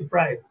sleep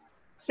deprived.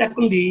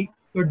 Secondly,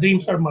 your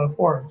dreams are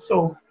malformed.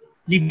 So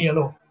leave me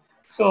alone.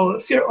 So,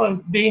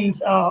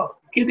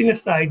 kidding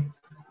aside,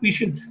 we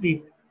should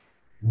sleep.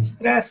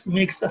 Stress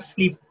makes us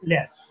sleep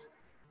less,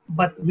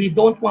 but we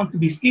don't want to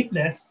be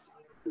sleepless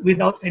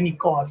without any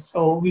cause.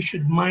 So we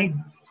should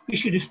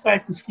try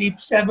to sleep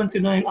 7 to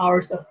 9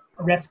 hours of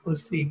restful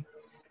sleep.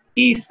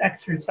 Is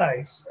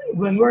exercise.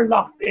 When we're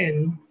locked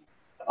in,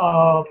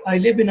 I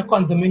live in a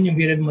condominium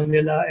here in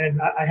Manila,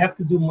 and I have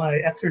to do my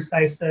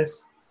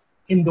exercises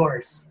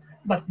indoors.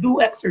 But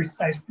do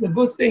exercise. The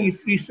good thing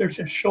is research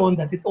has shown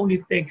that it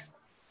only takes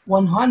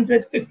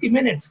 150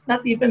 minutes,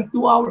 not even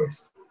 2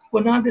 hours.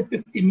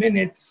 150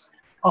 minutes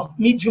of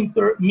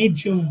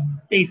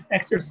medium-paced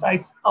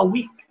exercise a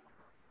week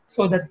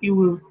so that you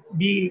will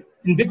be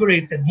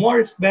invigorated. More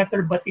is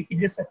better, but if you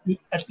just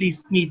at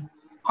least meet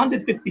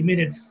 150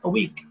 minutes a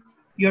week,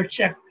 you're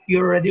checked,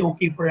 you're already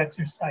okay for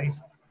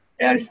exercise.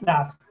 There is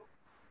laugh.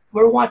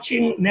 We're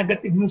watching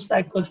negative news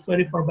cycles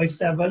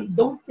 24/7.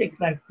 Don't take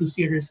life too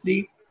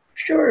seriously.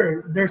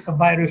 Sure, there's a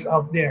virus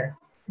out there,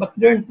 but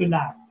learn to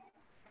laugh.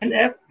 And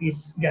F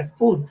is get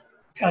food,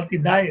 healthy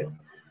diet.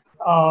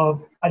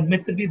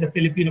 Admittedly, the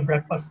Filipino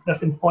breakfast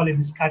doesn't fall in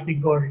this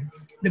category.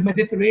 The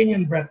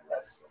Mediterranean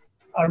breakfast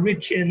are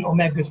rich in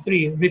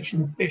omega-3, rich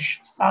in fish,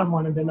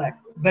 salmon, and the like,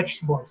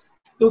 vegetables.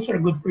 Those are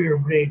good for your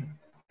brain.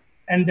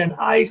 And then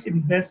I is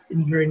invest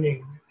in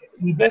learning,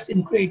 invest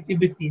in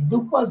creativity,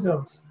 do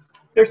puzzles.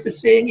 There's the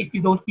saying, if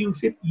you don't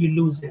use it, you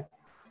lose it.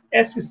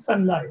 S is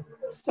sunlight.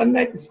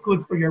 Sunlight is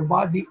good for your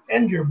body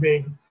and your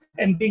brain.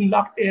 And being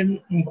locked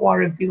in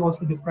quarantine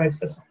also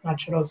deprives us of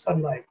natural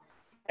sunlight.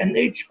 And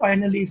H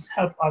finally is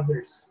help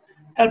others.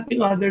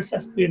 helping others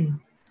has been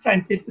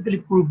scientifically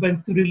proven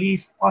to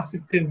release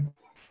positive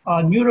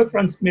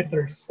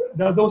neurotransmitters.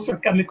 Those are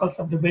chemicals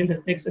of the brain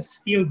that makes us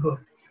feel good.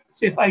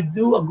 So if I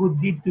do a good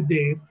deed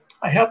today,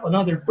 I help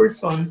another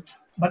person,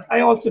 but I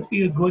also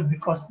feel good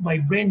because my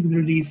brain will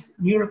release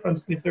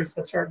neurotransmitters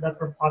that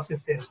are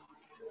positive.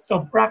 So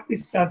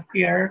practice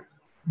self-care,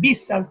 be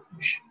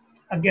selfish.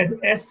 Again,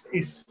 S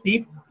is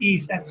sleep, E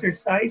is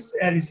exercise,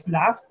 L is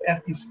laugh,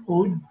 F is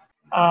food,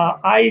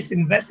 I is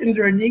invest in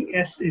learning,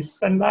 S is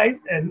sunlight,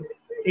 and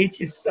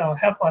H is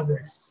help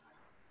others.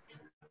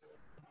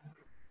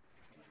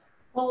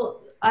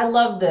 Well, I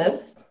love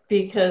this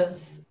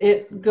because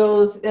it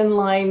goes in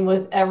line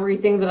with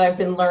everything that I've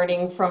been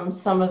learning from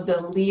some of the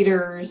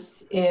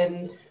leaders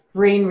in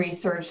brain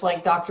research,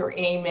 like Dr.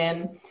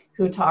 Amen,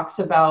 who talks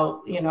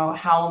about,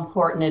 how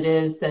important it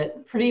is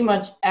that pretty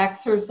much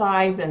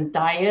exercise and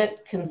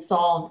diet can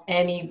solve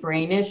any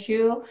brain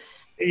issue.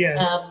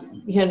 Yes.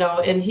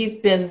 And he's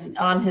been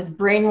on his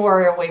Brain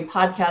Warrior Way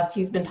podcast,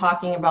 he's been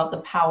talking about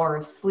the power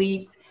of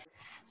sleep.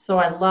 So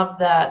I love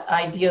that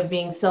idea of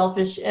being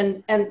selfish.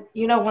 And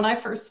when I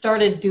first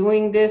started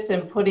doing this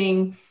and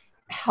putting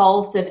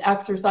health and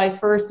exercise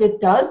first, it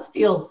does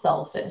feel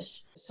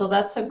selfish. So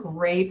that's a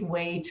great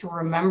way to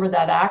remember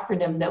that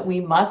acronym, that we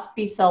must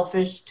be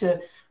selfish to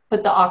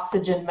put the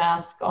oxygen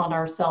mask on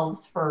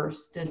ourselves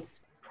first.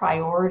 It's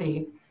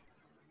priority.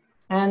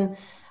 And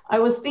I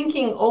was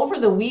thinking over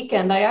the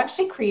weekend, I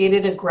actually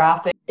created a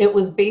graphic. It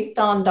was based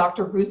on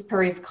Dr. Bruce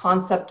Perry's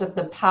concept of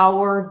the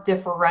power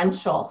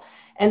differential.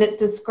 And it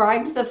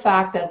describes the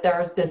fact that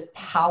there's this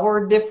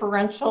power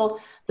differential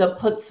that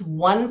puts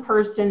one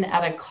person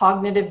at a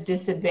cognitive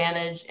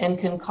disadvantage and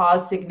can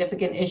cause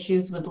significant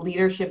issues with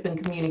leadership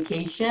and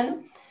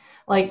communication.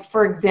 Like,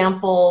 for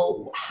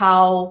example,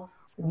 how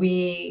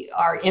we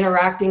are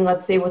interacting,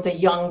 let's say, with a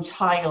young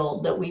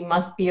child, that we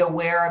must be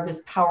aware of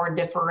this power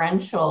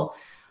differential.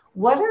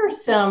 What are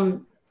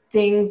some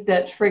things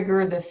that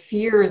trigger the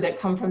fear that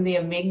come from the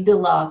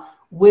amygdala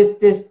with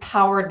this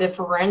power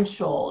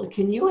differential?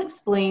 Can you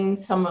explain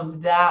some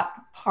of that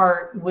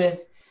part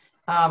with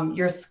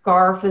your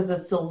SCARF as a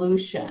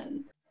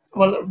solution?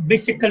 Well,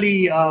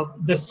 basically,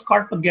 the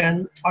SCARF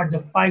again are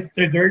the 5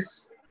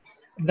 triggers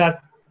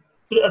that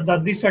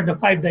these are the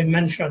 5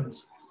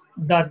 dimensions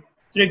that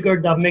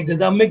trigger the amygdala.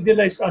 The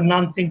amygdala is a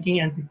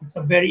non-thinking entity. It's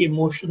a very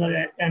emotional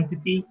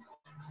entity.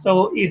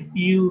 So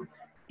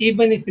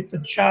even if it's a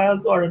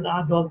child or an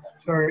adult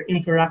you're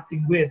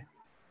interacting with,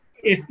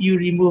 if you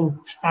remove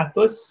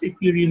status, if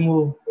you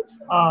remove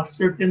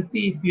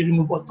certainty, if you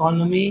remove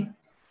autonomy,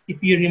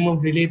 if you remove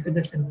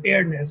relatedness and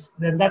fairness,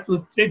 then that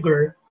will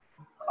trigger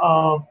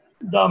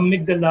the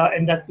amygdala,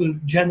 and that will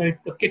generate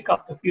the kick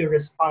up the fear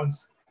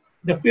response.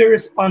 The fear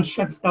response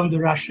shuts down the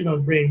rational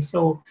brain.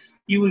 So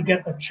you will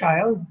get a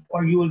child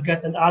or you will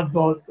get an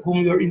adult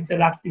whom you're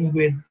interacting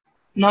with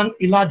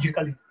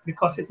non-illogically,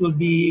 because it will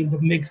be in the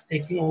mix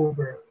taking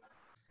over.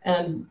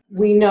 And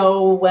we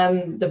know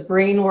when the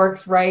brain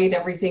works right,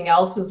 everything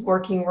else is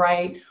working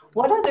right.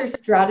 What other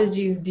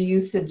strategies do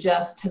you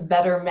suggest to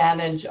better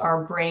manage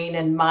our brain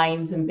and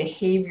minds and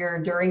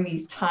behavior during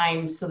these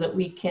times so that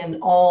we can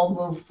all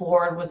move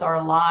forward with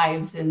our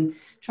lives and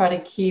try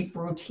to keep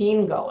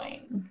routine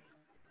going?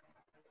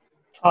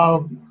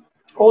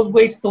 Old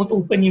ways don't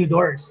open new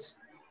doors.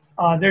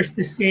 There's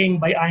this saying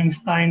by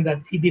Einstein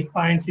that he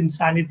defines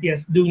insanity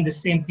as doing the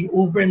same thing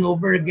over and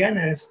over again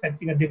and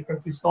expecting a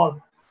different result.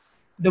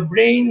 The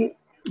brain,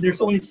 there's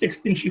only 6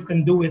 things you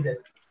can do with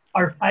it.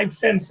 Our 5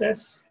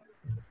 senses,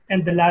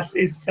 and the last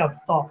is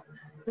self-talk.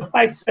 The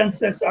 5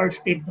 senses are a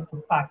statement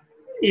of fact.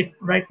 If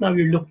right now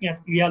you're looking at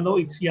yellow,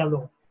 it's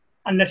yellow,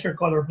 unless you're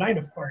colorblind,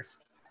 of course.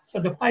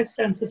 So the 5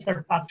 senses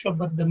are factual,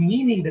 but the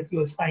meaning that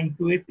you assign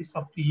to it is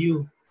up to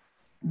you.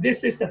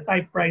 This is a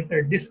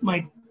typewriter. This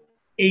might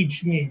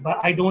age me, but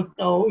I don't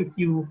know if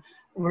you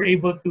were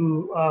able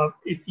to,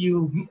 if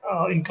you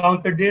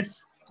encountered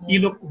this. You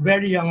look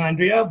very young,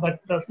 Andrea, but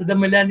to the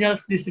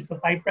millennials, this is a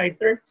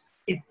typewriter.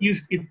 It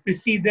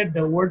preceded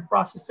the word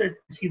processor,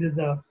 it preceded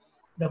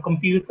the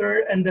computer.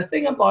 And the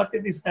thing about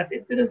it is that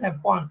it didn't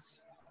have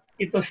fonts.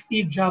 It was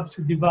Steve Jobs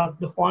who developed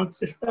the font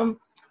system.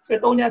 So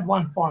it only had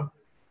one font.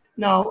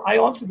 Now, I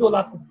also do a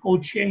lot of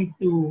coaching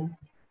to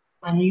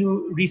a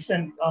new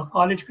recent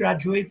college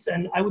graduates.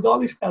 And I would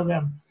always tell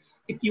them,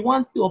 if you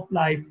want to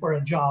apply for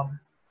a job,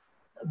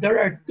 there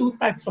are 2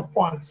 types of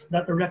fonts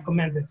that are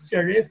recommended,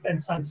 serif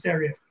and sans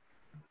serif.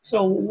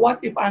 So what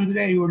if,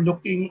 Andrea, you're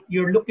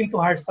looking to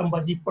hire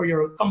somebody for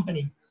your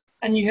company,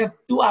 and you have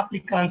 2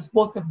 applicants,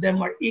 both of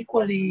them are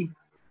equally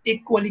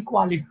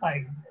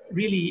qualified.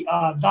 Really,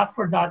 dot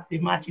for dot, they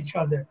match each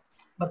other.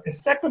 But the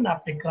second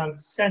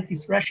applicant sent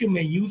his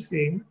resume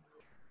using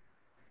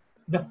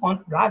the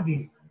font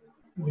Ravi.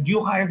 Would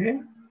you hire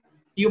him?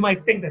 You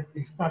might think that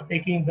he's not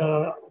taking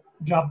the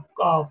job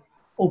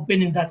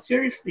opening that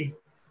seriously.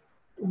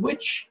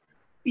 Which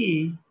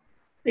P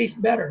tastes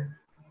better?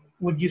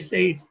 Would you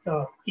say it's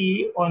the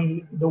tea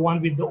on the one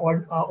with the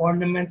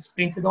ornaments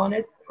painted on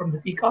it from the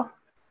teacup?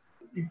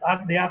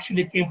 They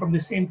actually came from the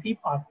same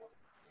teapot.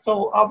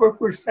 So our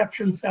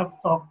perception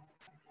self-talk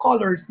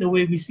colors the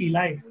way we see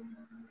life.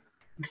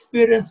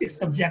 Experience is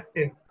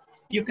subjective.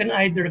 You can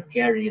either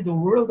carry the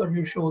world on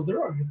your shoulder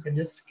or you can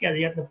just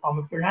carry it at the palm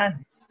of your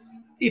hand.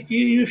 If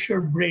you use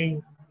your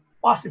brain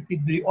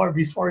positively or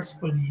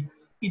resourcefully,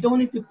 you don't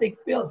need to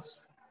take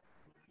pills.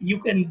 You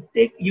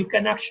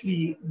can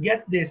actually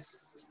get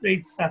this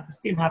straight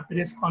self-esteem,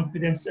 happiness,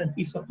 confidence, and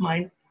peace of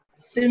mind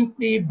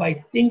simply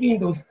by thinking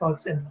those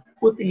thoughts and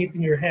putting it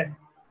in your head.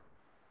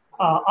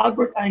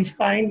 Albert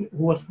Einstein,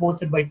 who was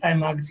voted by Time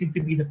magazine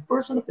to be the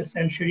person of the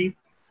century,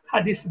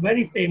 had this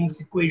very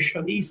famous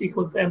equation, E is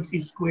equal to mc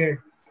squared.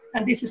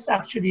 And this is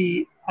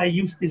actually, I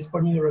use this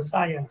for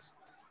neuroscience.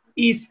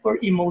 E is for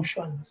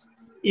emotions.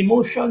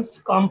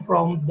 Emotions come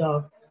from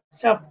the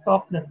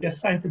self-talk that we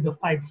assign to the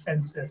five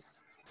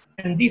senses.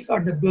 And these are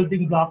the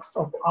building blocks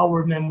of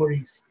our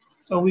memories.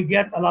 So we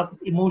get a lot of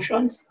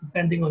emotions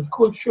depending on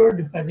culture,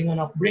 depending on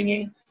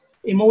upbringing.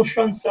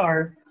 Emotions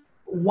are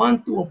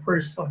one to a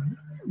person.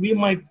 We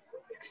might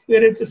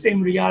experience the same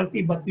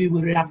reality, but we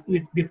will react to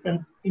it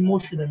different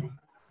emotionally.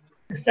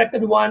 The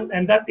second one,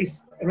 and that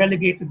is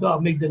relegated to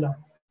amygdala.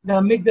 The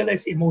amygdala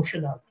is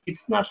emotional.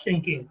 It's not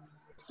thinking.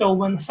 So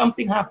when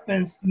something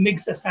happens,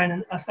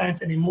 amygdala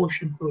assigns an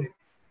emotion to it.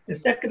 The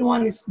second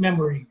one is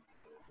memory.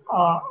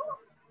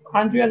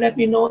 Andrea, let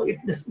me know if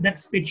this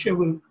next picture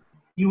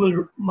you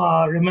will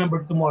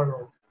remember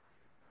tomorrow.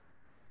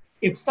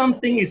 If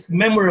something is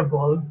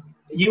memorable,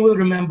 you will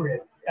remember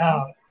it.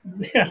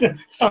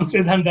 Sounds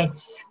redundant.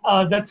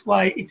 That's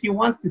why if you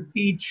want to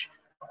teach,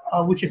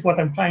 which is what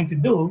I'm trying to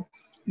do,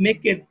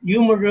 make it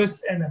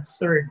humorous and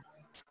absurd.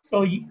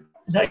 So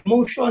the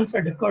emotions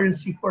are the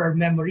currency for our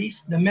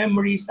memories. The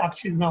memories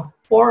actually now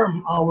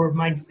form our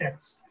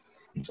mindsets.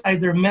 It's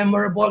either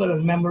memorable or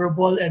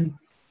unmemorable, and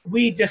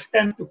we just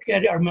tend to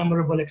carry our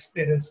memorable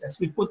experiences.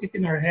 We put it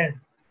in our head.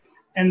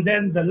 And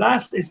then the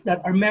last is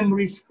that our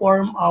memories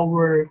form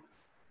our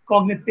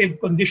cognitive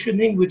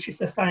conditioning, which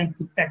is assigned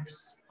to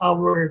text,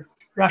 our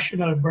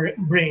rational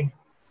brain.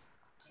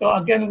 So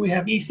again, we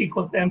have E is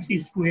equal to mc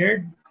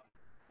squared.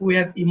 We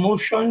have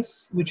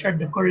emotions, which are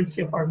the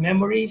currency of our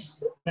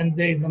memories, and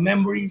the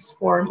memories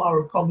form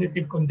our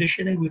cognitive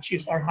conditioning, which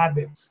is our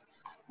habits.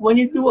 When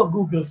you do a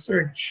Google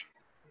search,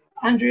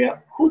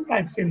 Andrea, who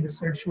types in the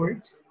search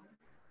words?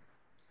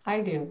 I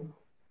do.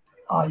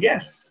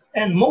 Yes,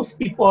 and most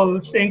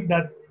people think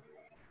that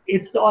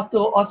it's the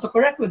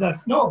autocorrect with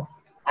us. No,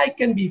 I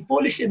can be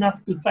foolish enough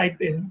to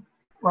type in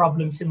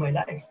problems in my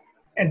life.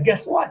 And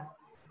guess what?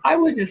 I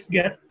will just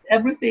get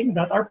everything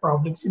that are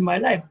problems in my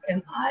life.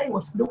 And I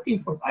was the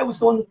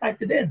one who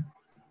typed it in.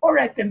 Or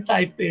I can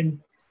type in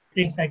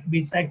things I can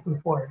be thankful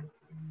for.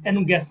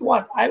 And guess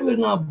what? I will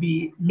now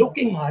be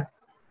looking at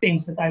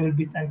things that I will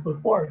be thankful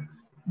for.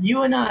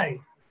 You and I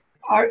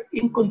are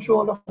in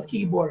control of the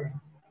keyboard.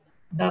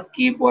 The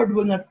keyboard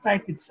will not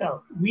type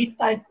itself. We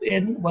type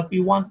in what we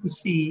want to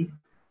see,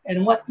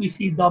 and what we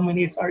see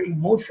dominates our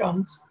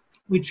emotions,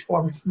 which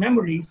forms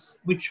memories,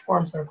 which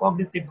forms our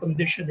cognitive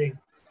conditioning.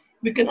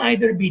 We can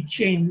either be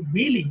chained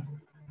really,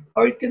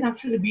 or it can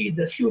actually be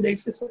the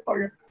shoelaces of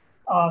our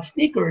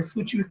sneakers,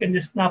 which we can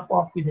just snap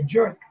off with a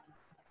jerk.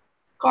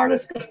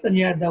 Carlos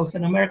Castaneda, who's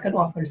an American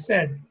author,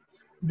 said,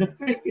 the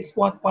trick is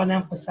what one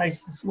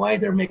emphasizes, we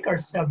either make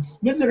ourselves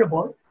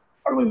miserable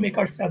or we make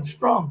ourselves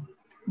strong.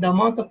 The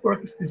amount of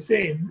work is the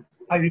same.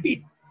 I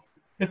repeat,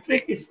 the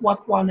trick is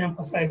what one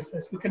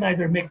emphasizes. We can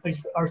either make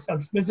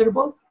ourselves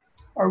miserable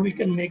or we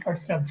can make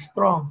ourselves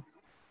strong.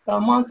 The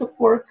amount of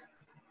work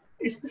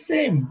is the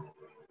same.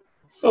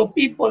 So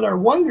people are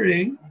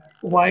wondering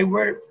why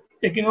we're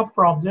picking up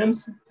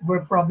problems where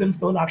problems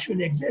don't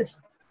actually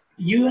exist.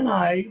 You and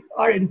I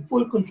are in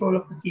full control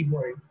of the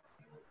keyboard.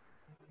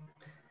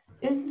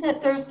 Isn't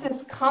it, there's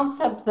this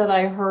concept that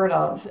I heard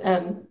of,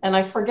 and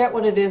I forget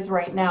what it is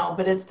right now,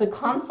 but it's the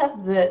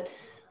concept that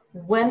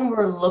when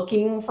we're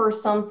looking for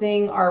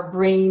something, our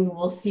brain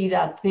will see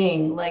that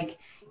thing. Like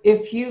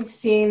if you've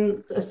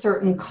seen a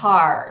certain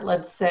car,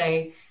 let's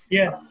say,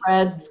 yes, a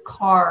red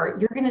car,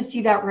 you're going to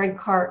see that red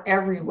car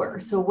everywhere.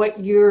 So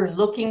what you're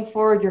looking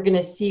for, you're going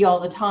to see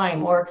all the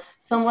time. Or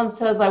someone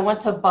says, I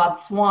went to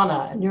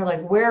Botswana, and you're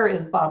like, where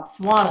is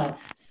Botswana?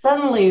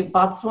 Suddenly,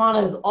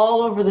 Botswana is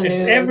all over the news.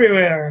 It's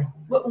everywhere.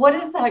 What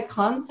is that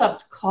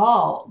concept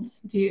called?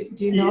 Do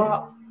you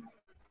know?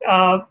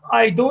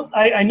 I don't.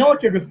 I know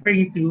what you're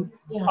referring to.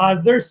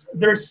 Yeah. There's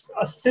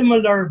a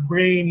similar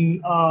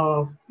brain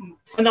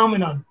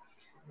phenomenon.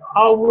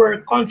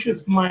 Our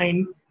conscious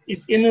mind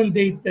is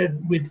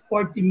inundated with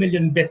 40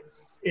 million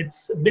bits.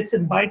 It's bits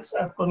and bytes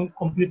of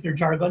computer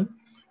jargon.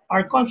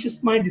 Our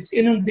conscious mind is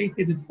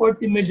inundated with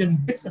 40 million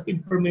bits of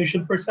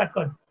information per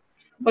second.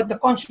 But the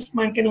conscious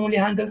mind can only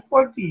handle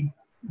 40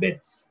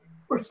 bits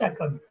per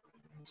second.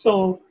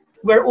 So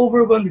we're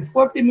overwhelmed with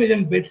 40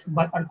 million bits,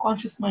 but our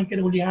conscious mind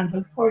can only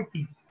handle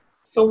 40.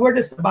 So where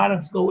does the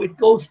balance go? It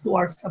goes to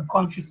our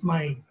subconscious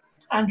mind.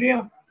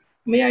 Andrea,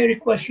 may I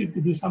request you to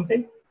do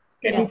something?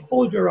 Can you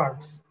fold your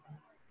arms?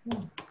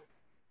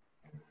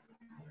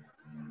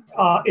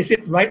 Is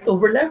it right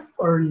over left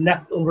or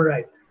left over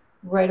right?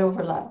 Right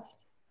over left.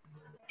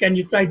 Can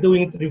you try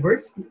doing it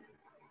reverse?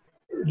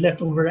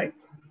 left over right.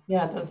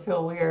 Yeah, it does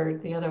feel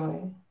weird the other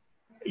way.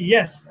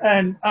 Yes,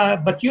 and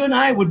but you and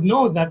I would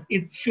know that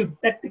it should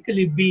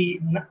technically be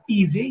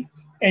easy.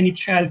 Any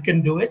child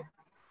can do it.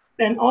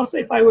 And also,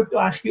 if I were to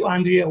ask you,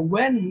 Andrea,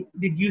 when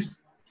did you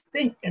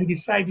think and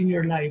decide in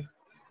your life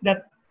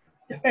that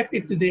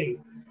effective today,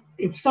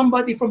 if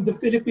somebody from the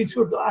Philippines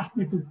were to ask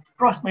me to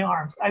cross my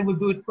arms, I would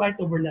do it right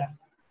over left.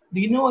 Do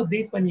you know a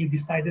date when you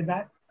decided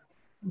that?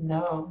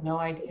 No, no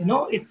idea.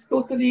 No, it's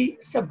totally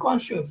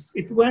subconscious.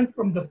 It went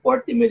from the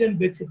 40 million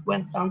bits, it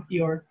went down to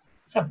your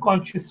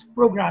subconscious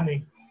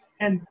programming.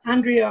 And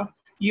Andrea,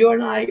 you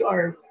and I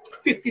are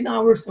 15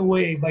 hours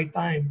away by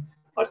time,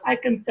 but I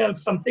can tell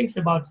some things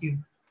about you.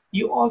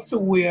 You also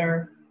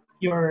wear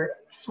your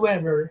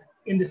sweater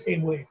in the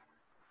same way.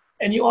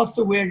 And you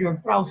also wear your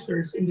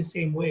trousers in the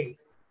same way.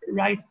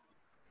 Right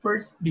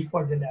first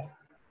before the left.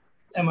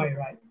 Am I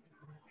right?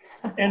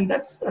 And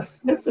that's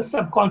a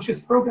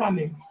subconscious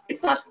programming.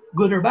 It's not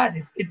good or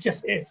bad. It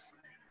just is.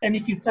 And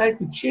if you try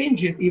to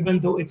change it, even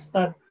though it's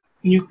not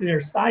nuclear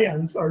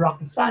science or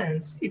rocket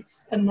science,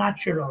 it's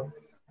unnatural.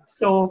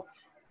 So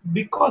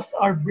because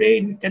our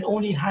brain can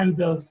only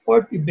handle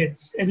 40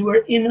 bits and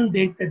we're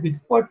inundated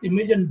with 40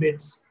 million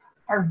bits,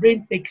 our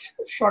brain takes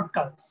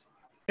shortcuts.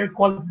 They're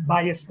called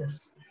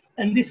biases.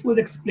 And this will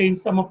explain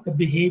some of the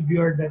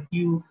behavior that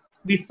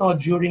we saw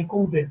during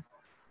COVID.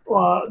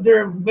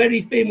 There are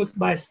very famous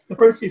biases. The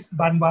first is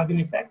bandwagon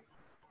effect.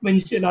 When you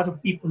see a lot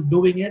of people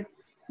doing it,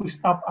 we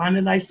stop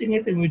analyzing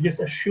it and we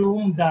just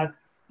assume that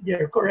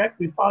they're correct,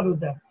 we follow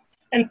them.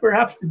 And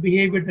perhaps the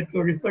behavior that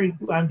you're referring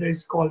to, Andrea,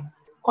 is called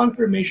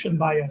confirmation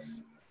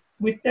bias.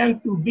 We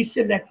tend to be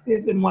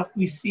selective in what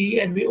we see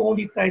and we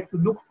only try to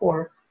look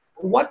for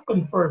what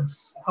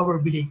confirms our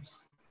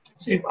beliefs.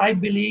 So if I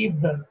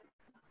believe that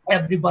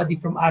everybody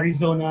from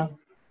Arizona,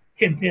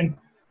 hint, hint,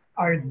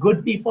 are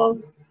good people,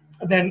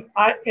 then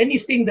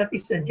anything that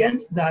is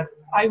against that,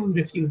 I will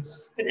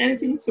refuse. And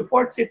anything that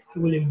supports it, I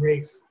will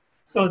embrace.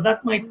 So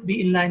that might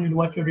be in line with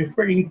what you're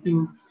referring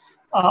to.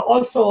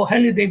 Also,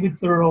 Henry David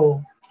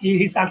Thoreau,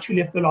 he's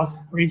actually a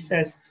philosopher. He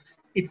says,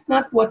 it's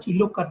not what you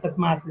look at that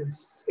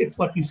matters, it's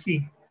what you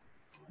see.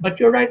 But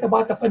you're right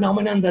about the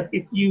phenomenon that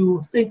if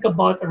you think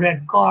about a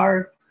red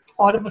car,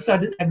 all of a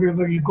sudden,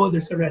 everywhere you go,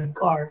 there's a red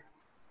car.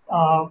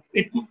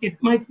 It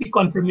might be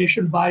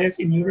confirmation bias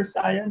in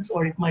neuroscience,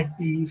 or it might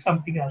be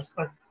something else.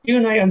 But you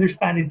and I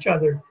understand each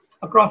other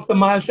across the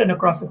miles and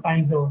across the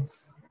time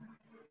zones.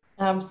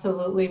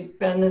 Absolutely,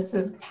 Ben, this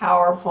is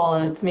powerful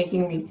and it's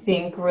making me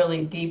think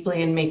really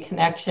deeply and make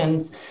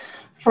connections.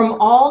 From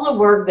all the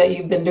work that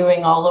you've been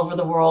doing all over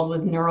the world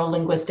with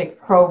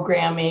neuro-linguistic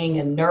programming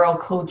and neuro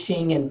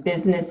coaching and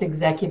business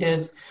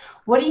executives,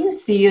 what do you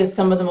see as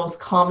some of the most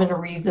common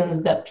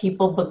reasons that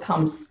people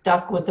become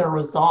stuck with their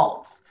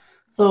results?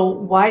 So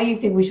why do you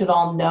think we should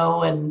all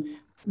know, and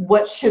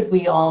what should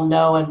we all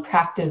know and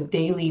practice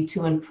daily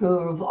to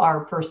improve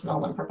our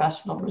personal and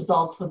professional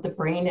results with the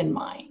brain in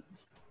mind?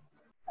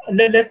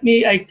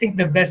 I think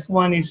the best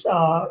one is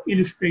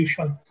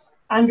illustration.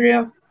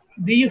 Andrea,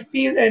 do you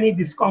feel any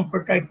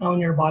discomfort right now in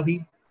your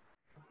body?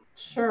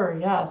 Sure,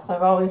 yes.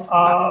 I've always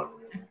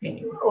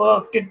pain.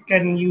 Well,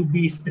 can you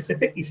be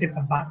specific? Is it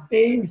a back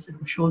pain? Is it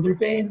a shoulder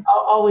pain?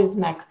 Always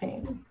neck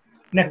pain.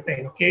 Neck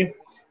pain, okay.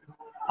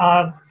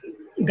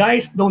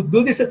 Guys, don't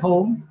do this at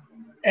home.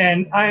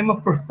 And I'm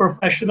a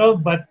professional,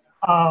 but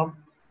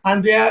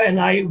Andrea and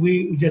I,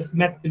 we just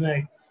met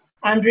tonight.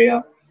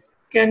 Andrea,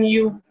 can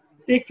you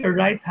take your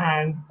right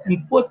hand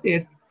and put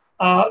it,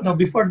 no,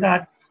 before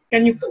that,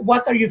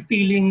 what are you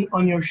feeling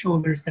on your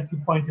shoulders that you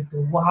pointed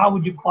to? How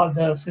would you call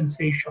the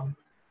sensation?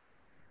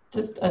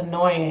 Just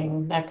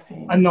annoying neck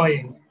pain.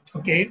 Annoying,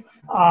 okay.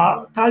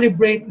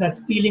 Calibrate that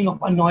feeling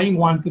of annoying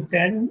 1 to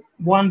 10.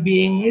 1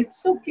 being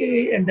it's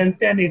okay, and then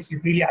 10 is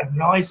it really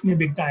annoys me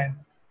big time.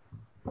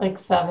 Like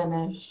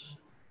 7-ish.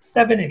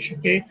 7-ish,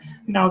 okay.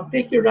 Now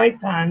take your right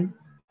hand,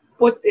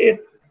 put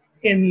it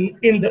in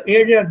the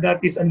area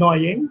that is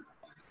annoying,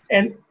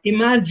 and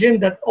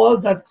imagine that all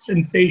that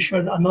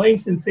sensation, annoying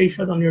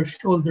sensation on your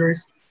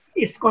shoulders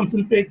is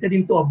concentrated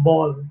into a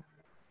ball.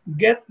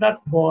 Get that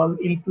ball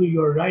into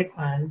your right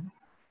hand,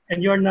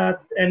 and you're now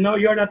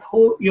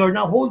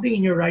holding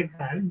in your right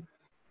hand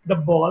the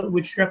ball,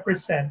 which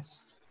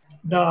represents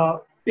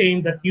the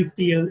pain that you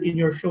feel in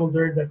your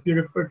shoulder that you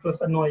refer to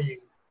as annoying.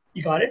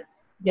 You got it?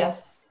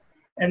 Yes.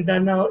 And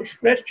then now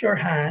stretch your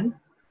hand,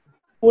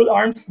 full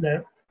arm's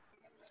length.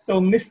 So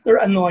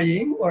Mr.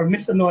 Annoying or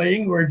Miss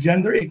Annoying, where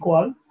gender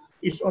equal,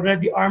 is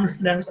already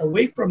arm's length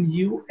away from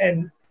you,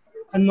 and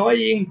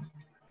annoying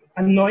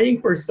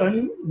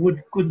person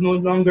could no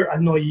longer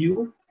annoy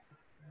you.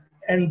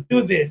 And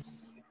do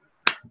this.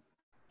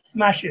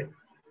 Smash it.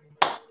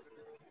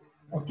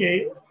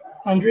 Okay,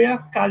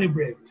 Andrea,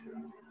 calibrate.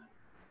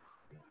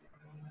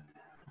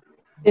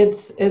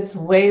 It's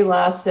way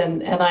less,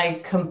 and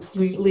I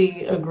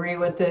completely agree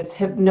with this.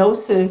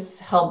 Hypnosis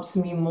helps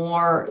me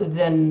more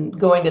than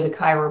going to the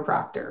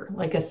chiropractor.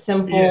 Like a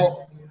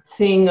simple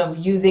thing of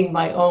using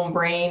my own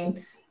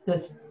brain.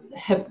 This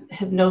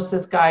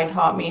hypnosis guy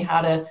taught me how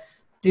to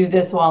do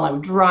this while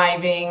I'm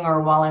driving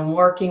or while I'm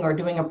working or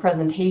doing a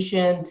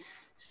presentation.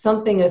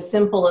 Something as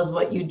simple as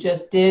what you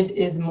just did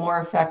is more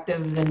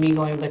effective than me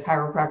going to the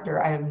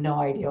chiropractor. I have no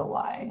idea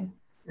why.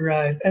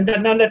 Right. And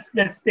then now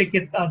let's take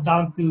it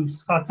down to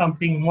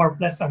something more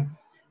pleasant.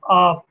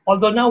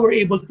 Although now we're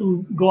able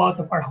to go out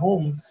of our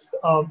homes,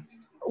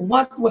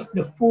 what was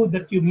the food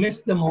that you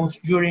missed the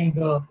most during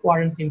the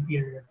quarantine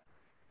period?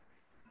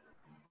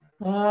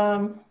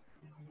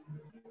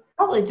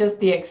 Probably just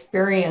the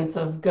experience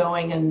of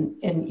going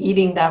and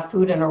eating that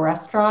food in a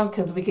restaurant,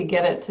 because we could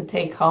get it to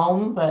take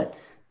home, but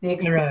the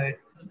experience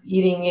of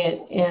eating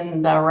it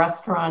in the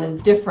restaurant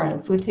is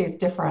different. Food tastes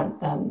different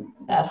than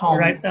at home.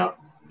 Right. Now,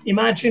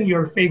 imagine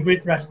your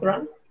favorite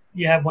restaurant.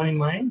 Do you have one in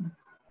mind?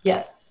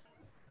 Yes.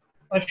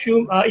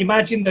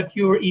 Imagine that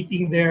you're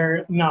eating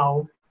there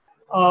now.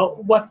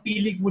 What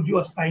feeling would you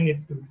assign it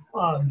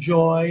to?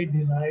 Joy,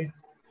 delight?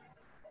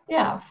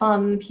 Yeah,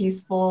 fun,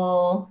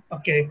 peaceful.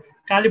 Okay.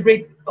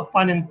 Calibrate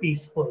fun and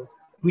peaceful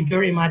with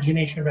your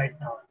imagination right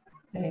now.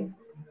 Okay.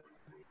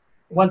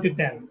 1 to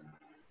 10.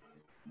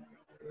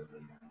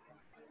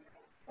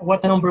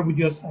 What number would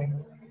you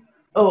assign?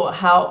 Oh,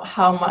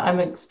 how much I'm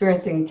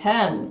experiencing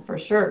 10 for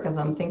sure, because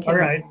I'm thinking All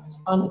right.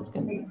 how fun it's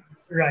going to be.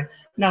 Right.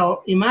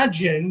 Now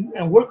imagine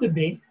and work with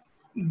me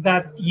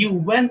that you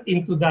went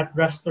into that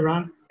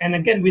restaurant, and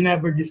again, we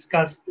never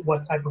discussed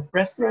what type of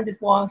restaurant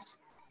it was.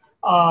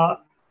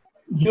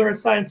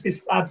 Neuroscience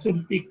is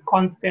absolutely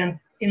content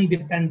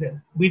independent.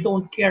 We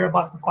don't care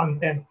about the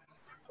content.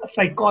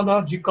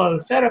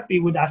 Psychological therapy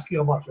would ask you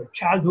about your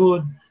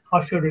childhood,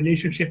 how's your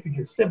relationship with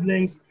your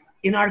siblings.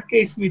 In our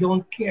case, we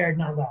don't care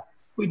nada.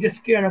 We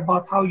just care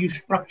about how you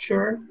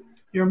structure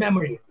your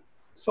memory.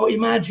 So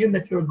imagine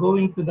that you're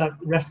going to that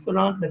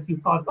restaurant that you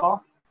thought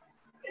of,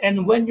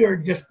 and when you're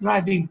just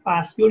driving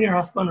past, you and your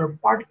husband are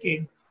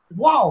parking,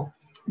 wow,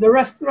 the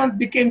restaurant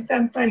became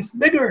 10 times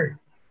bigger.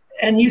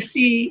 And you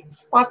see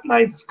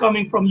spotlights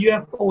coming from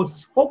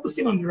UFOs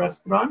focusing on the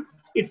restaurant.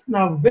 It's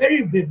now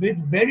very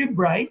vivid, very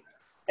bright,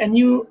 and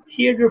you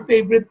hear your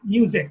favorite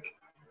music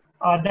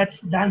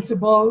that's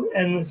danceable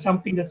and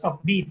something that's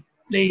upbeat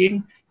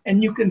playing,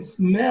 and you can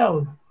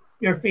smell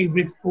your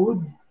favorite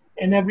food,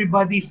 and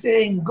everybody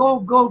saying, go,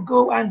 go,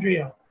 go,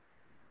 Andrea.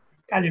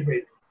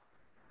 Calibrate.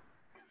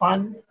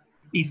 Fun,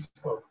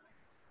 peaceful.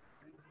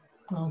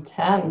 Well,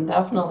 10,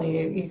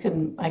 definitely.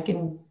 I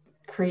can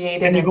create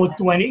Can it. you go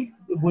 20?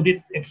 Would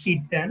it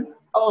exceed 10?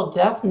 Oh,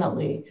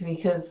 definitely,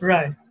 because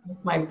Right.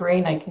 with my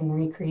brain, I can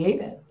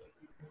recreate it.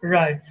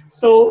 Right.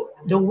 So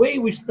the way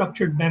we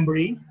structured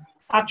memory,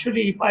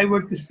 actually, if I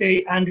were to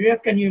say, Andrea,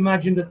 can you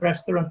imagine the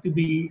restaurant to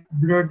be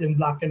blurred in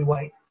black and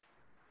white?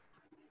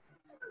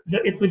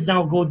 It would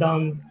now go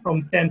down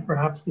from 10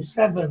 perhaps to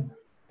 7.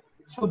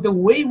 So the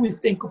way we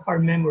think of our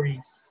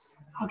memories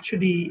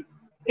actually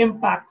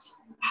impacts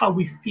how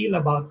we feel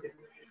about it.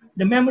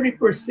 The memory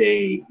per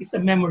se is a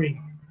memory.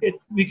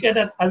 We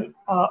cannot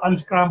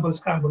unscramble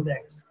scrambled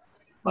eggs.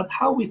 But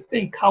how we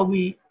think, how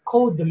we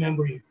code the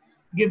memory,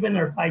 given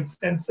our 5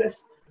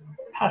 senses,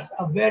 has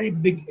a very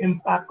big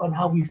impact on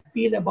how we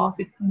feel about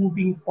it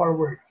moving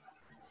forward.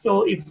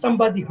 So if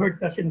somebody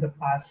hurt us in the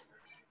past,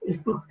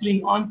 if we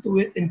cling on to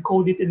it and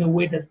code it in a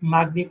way that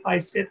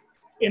magnifies it,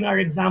 in our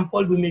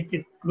example, we make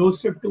it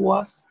closer to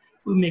us,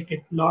 we make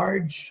it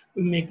large,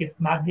 we make it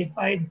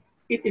magnified,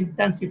 it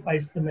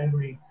intensifies the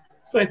memory.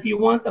 So if you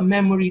want a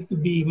memory to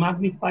be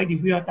magnified,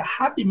 if you want a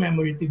happy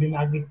memory to be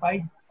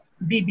magnified,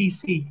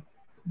 BBC,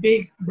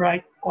 big,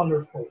 bright,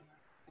 colorful.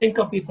 Think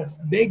of it as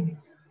big,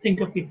 think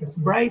of it as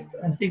bright,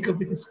 and think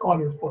of it as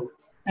colorful.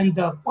 And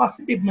the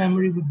positive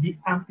memory would be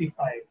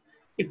amplified.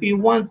 If you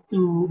want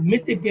to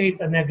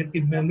mitigate a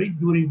negative memory,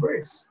 do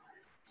reverse.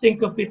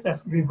 Think of it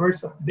as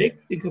reverse of big,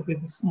 think of it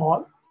as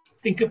small,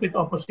 think of it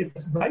opposite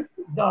as bright,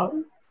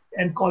 dull,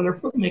 and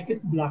colorful, make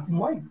it black and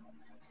white.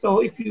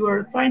 So if you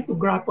are trying to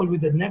grapple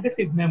with a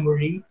negative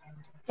memory,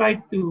 try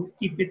to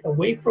keep it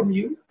away from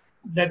you.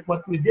 Like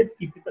what we did,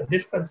 keep it a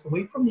distance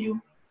away from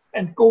you,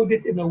 and code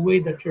it in a way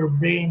that your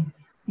brain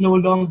no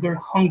longer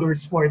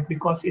hungers for it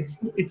because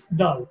it's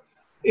dull.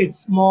 It's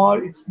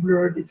small, it's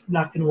blurred, it's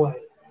black and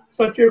white.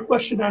 So to your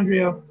question,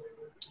 Andrea,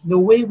 the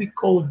way we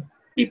code,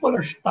 people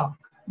are stuck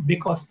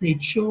because they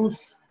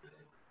choose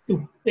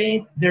to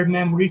paint their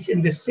memories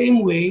in the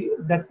same way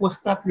that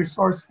was not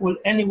resourceful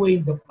anyway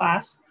in the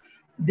past.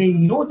 They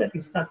know that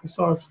it's not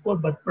resourceful,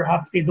 but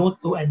perhaps they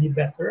don't know any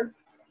better.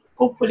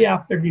 Hopefully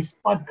after this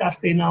podcast,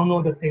 they now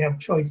know that they have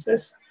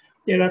choices.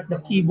 They're at the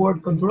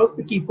keyboard, control of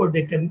the keyboard,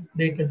 they can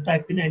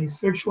type in any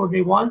search word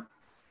they want,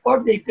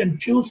 or they can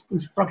choose to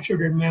structure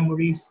their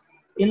memories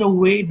in a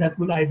way that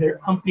will either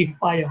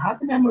amplify a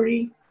happy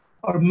memory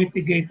or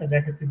mitigate a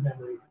negative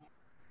memory.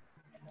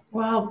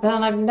 Wow,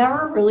 Ben, I've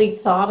never really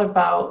thought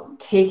about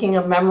taking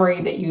a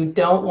memory that you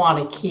don't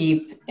want to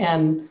keep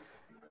and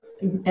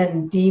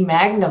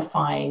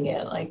demagnifying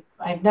it. Like,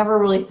 I've never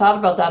really thought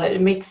about that.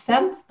 It makes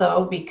sense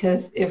though,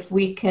 because if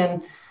we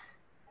can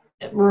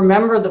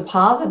remember the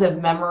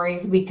positive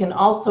memories, we can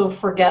also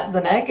forget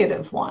the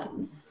negative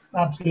ones.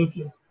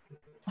 Absolutely.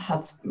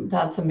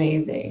 That's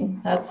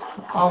amazing. That's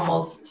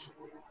almost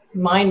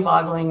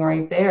mind-boggling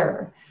right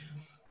there.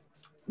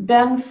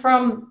 Ben,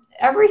 from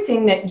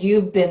everything that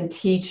you've been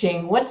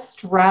teaching, what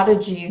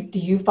strategies do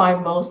you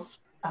find most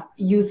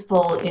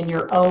useful in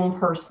your own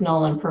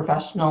personal and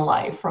professional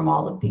life from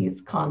all of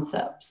these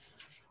concepts?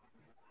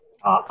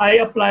 I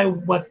apply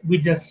what we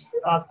just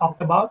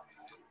talked about.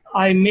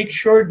 I make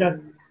sure that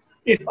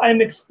if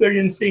I'm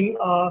experiencing,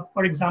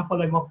 for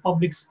example, I'm a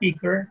public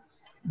speaker,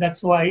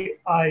 that's why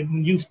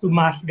I'm used to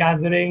mass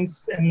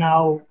gatherings, and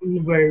now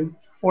we're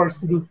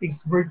forced to do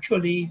things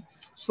virtually,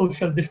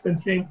 social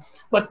distancing.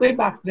 But way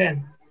back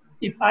then,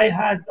 if I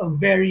had a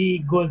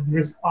very good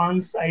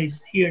response, I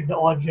hear the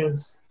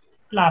audience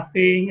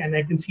clapping and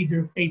I can see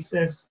their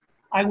faces,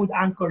 I would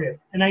anchor it.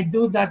 And I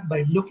do that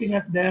by looking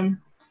at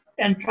them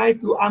and try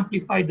to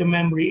amplify the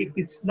memory. If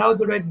it's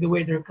loud already, the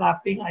way they're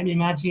clapping, I'm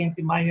imagining it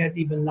in my head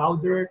even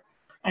louder.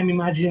 I'm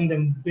imagining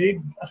them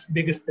big as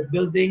the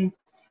building.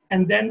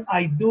 And then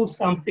I do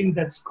something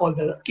that's called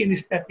a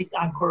kinesthetic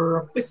anchor or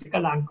a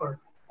physical anchor.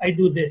 I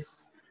do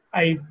this.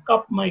 I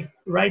cup my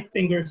right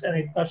fingers and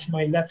I touch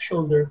my left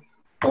shoulder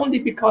only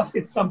because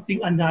it's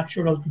something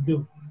unnatural to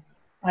do.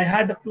 I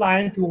had a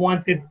client who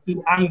wanted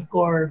to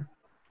anchor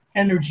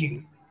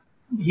energy.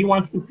 He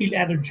wants to feel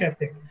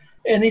energetic.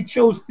 And he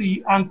chose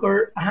to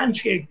anchor a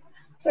handshake.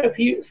 So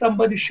if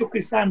somebody shook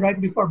his hand right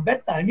before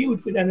bedtime, he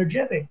would feel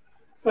energetic.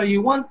 So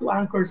you want to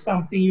anchor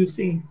something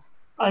using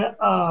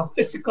a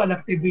physical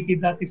activity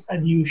that is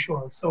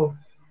unusual. So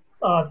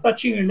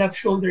touching your left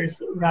shoulder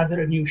is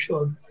rather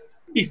unusual.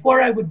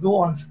 Before I would go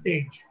on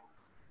stage,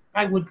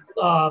 I would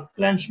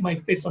clench my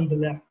fist on the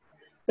left.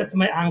 That's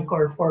my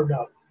anchor for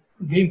the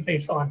game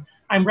face on.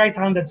 I'm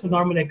right-handed, so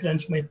normally I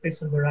clench my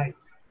fist on the right.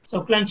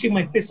 So clenching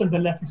my fist on the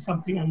left is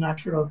something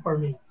unnatural for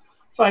me.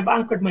 So I've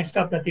anchored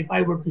myself that if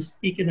I were to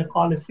speak in a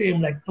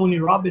coliseum like Tony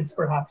Robbins,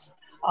 perhaps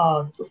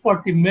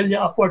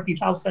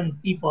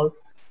 40,000 people,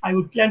 I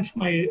would clench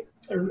my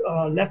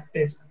left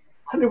fist.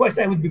 Otherwise,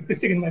 I would be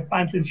pissing in my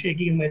pants and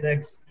shaking in my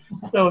legs.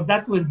 So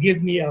that will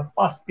give me a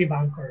positive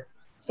anchor.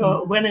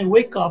 So when I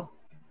wake up,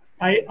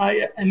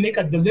 I make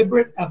a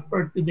deliberate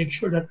effort to make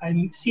sure that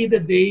I see the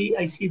day,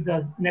 I see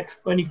the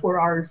next 24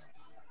 hours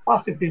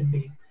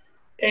positively.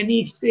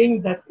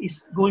 Anything that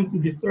is going to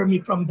deter me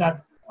from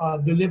that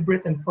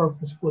deliberate and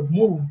purposeful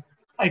move,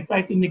 I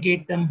try to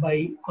negate them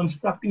by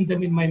constructing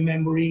them in my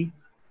memory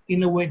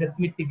in a way that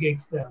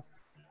mitigates them.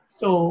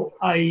 So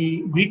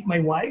I greet my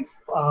wife,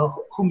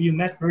 whom you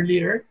met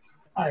earlier.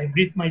 I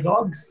greet my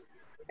dogs,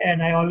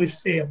 and I always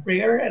say a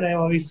prayer, and I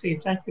always say,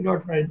 thank you,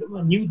 Lord, for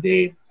a new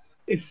day.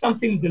 It's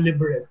something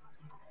deliberate.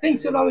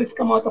 Things will always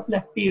come out of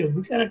left field.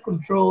 We cannot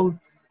control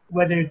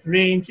whether it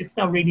rains. It's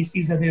now rainy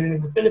season here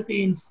in the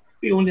Philippines.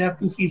 We only have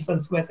 2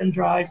 seasons, wet and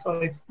dry, so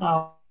it's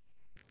now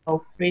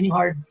raining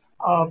hard.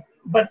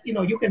 But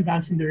you can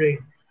dance in the rain.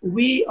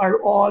 We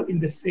are all in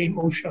the same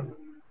ocean,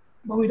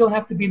 but we don't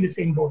have to be in the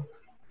same boat.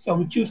 So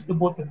we choose the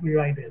boat that we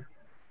ride in.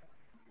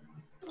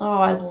 Oh,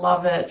 I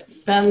love it.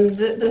 Ben,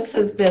 this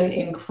has been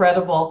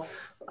incredible.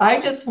 I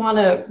just want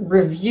to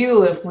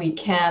review, if we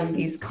can,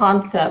 these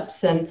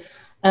concepts, and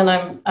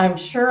I'm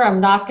sure I'm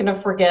not going to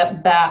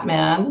forget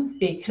Batman,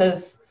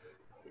 because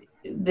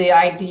the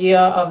idea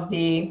of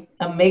the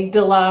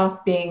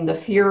amygdala being the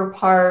fear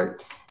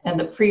part and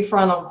the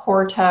prefrontal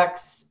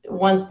cortex,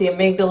 once the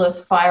amygdala is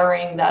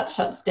firing, that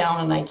shuts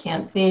down and I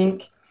can't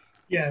think.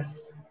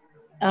 Yes.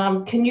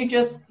 Can you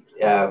just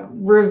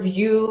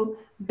review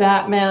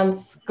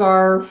Batman's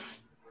scarf,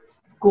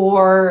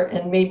 score,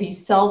 and maybe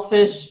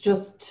selfish,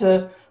 just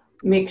to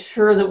make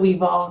sure that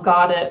we've all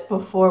got it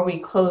before we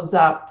close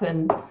up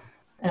and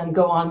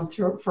go on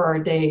through for our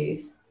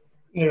day?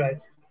 All right.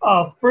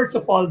 First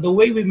of all, the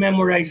way we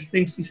memorize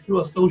things is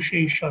through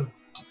association.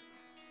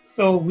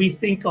 So we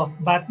think of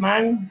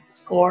Batman,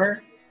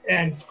 score,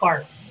 and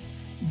scarf.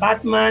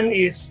 Batman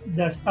is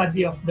the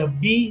study of the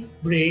B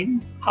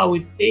brain, how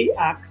it A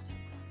acts,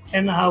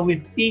 and how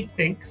it T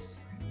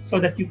thinks, so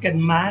that you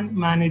can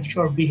manage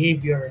your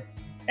behavior.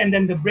 And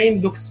then the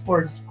brain looks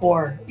for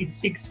score. It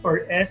seeks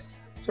for S,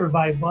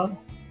 survival,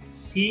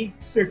 C,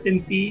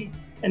 certainty,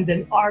 and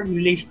then R,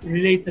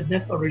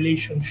 relatedness or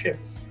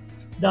relationships.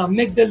 The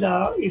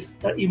amygdala is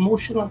the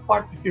emotional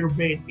part of your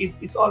brain. It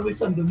is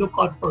always on the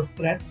lookout for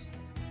threats,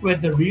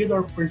 whether real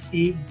or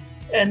perceived.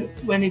 And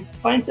when it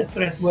finds a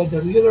threat, whether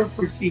real or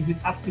perceived, it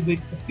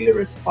activates a fear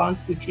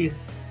response, which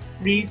is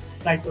freeze,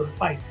 flight, or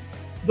fight.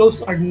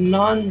 Those are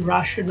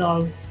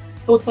non-rational,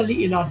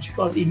 totally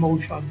illogical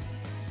emotions.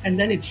 And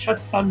then it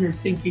shuts down your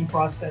thinking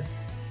process.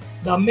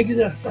 The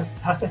amygdala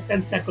has a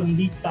 10-second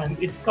lead time.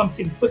 It comes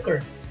in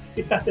quicker.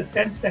 It has a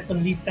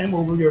 10-second lead time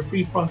over your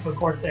prefrontal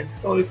cortex.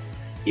 So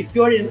if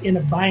you're in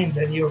a bind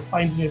and you're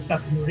finding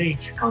yourself in a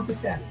rage, count to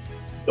 10.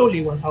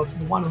 Slowly,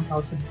 1001,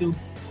 1002.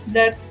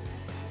 Let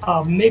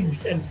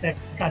MIGs and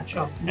text catch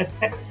up. Let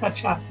text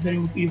catch up,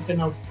 then you can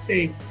now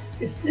say,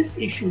 is this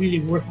issue really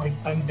worth my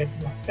time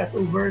getting upset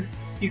over?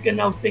 You can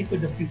now think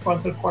with the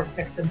prefrontal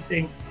cortex and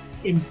think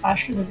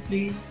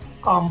impassionately,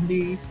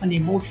 calmly,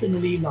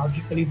 unemotionally,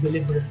 logically,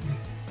 deliberately.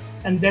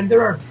 And then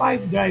there are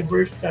 5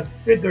 drivers that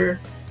trigger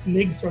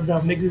MIGs or the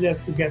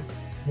amygdala to get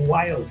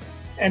wild.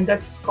 And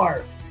that's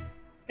SCAR.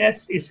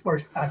 S is for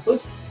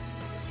status,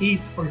 C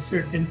is for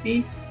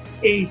certainty,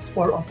 A is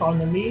for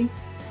autonomy,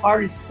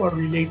 R is for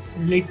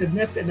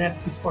relatedness, and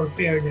F is for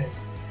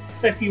fairness.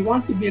 So if you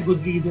want to be a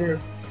good leader,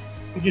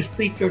 you just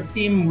treat your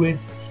team with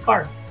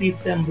SCAR. Treat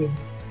them with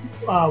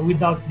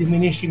without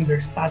diminishing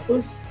their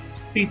status.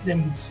 Treat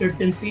them with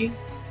certainty.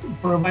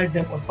 Provide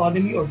them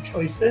autonomy or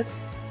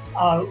choices.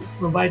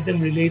 Provide them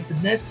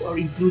relatedness or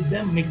include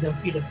them, make them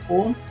feel at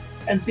home,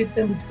 and treat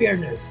them with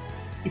fairness.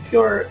 If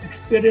you're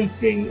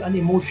experiencing an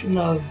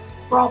emotional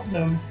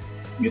problem,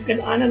 you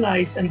can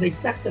analyze and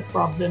dissect the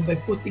problem by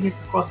putting it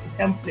across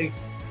the template.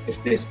 Is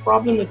this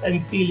problem that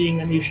I'm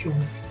feeling an issue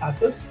with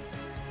status,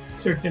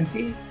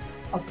 certainty,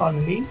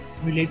 autonomy,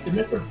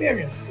 relatedness, or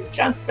fairness?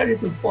 Chances are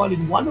it will fall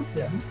in one of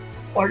them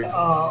or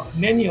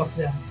many of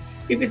them.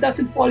 If it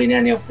doesn't fall in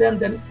any of them,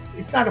 then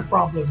it's not a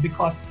problem,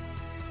 because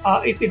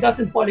if it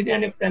doesn't fall in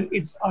any of them,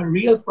 it's a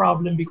real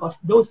problem, because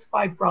those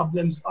 5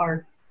 problems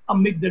are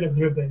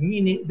amygdala-driven,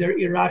 meaning they're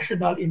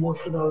irrational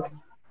emotional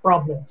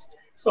problems.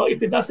 So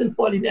if it doesn't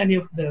fall in any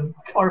of them,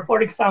 or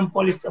for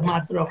example, it's a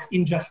matter of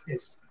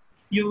injustice,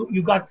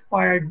 you got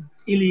fired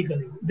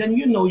illegally, then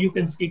you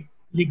can seek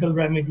legal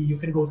remedy. You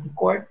can go to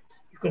court,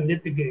 you can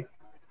litigate.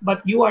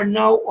 But you are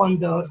now on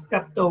the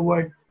step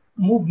toward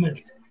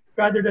movement,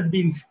 rather than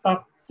being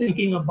stuck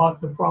thinking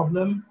about the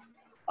problem,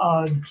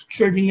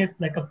 churning it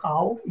like a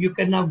cow. You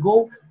can now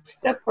go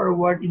step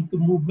forward into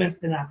movement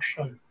and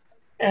action.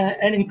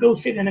 And in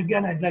closing, and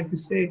again, I'd like to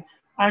say,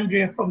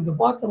 Andrea, from the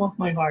bottom of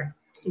my heart,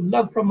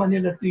 love from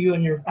Manila to you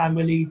and your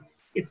family.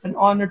 It's an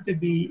honor to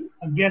be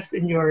a guest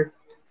in your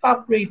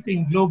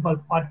top-rating global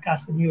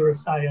podcast on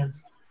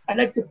neuroscience. I'd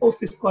like to pose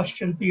this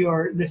question to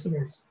your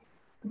listeners.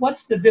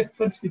 What's the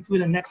difference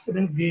between an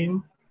excellent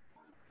game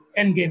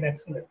and game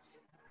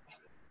excellence?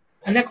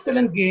 An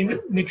excellent game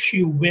makes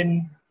you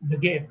win the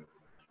game.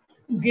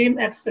 Game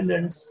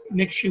excellence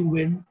makes you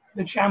win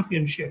the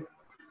championship.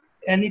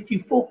 And if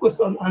you focus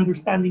on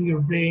understanding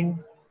your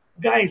brain,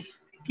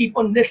 guys, keep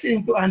on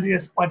listening to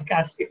Andrea's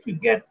podcast. If you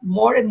get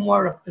more and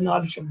more of the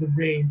knowledge of the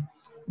brain,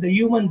 the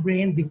human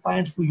brain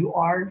defines who you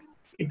are.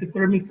 It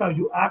determines how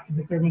you act. It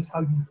determines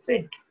how you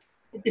think.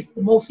 It is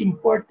the most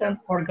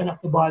important organ of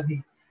the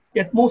body.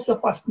 Yet most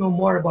of us know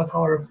more about how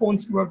our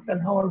phones work than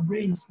how our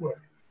brains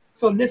work.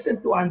 So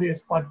listen to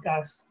Andrea's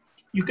podcast.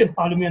 You can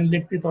follow me on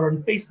LinkedIn or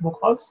on Facebook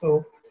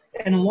also.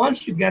 And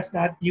once you get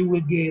that, you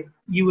will get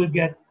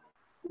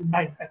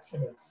life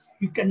excellence.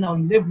 You can now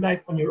live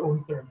life on your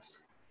own terms.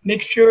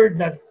 Make sure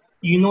that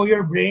you know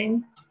your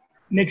brain.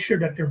 Make sure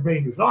that your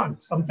brain is on.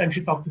 Sometimes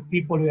you talk to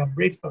people who have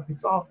brains, but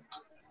it's off.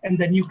 And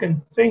then you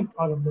can think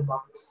out of the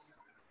box.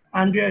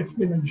 Andrea, it's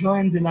been a joy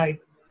and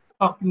delight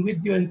talking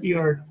with you and to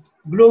your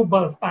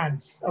global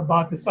fans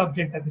about the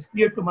subject that is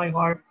dear to my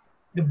heart,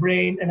 the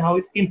brain, and how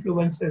it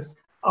influences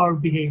our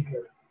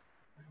behavior.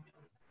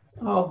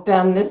 Oh,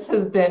 Ben, this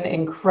has been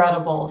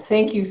incredible.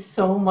 Thank you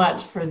so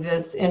much for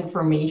this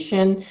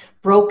information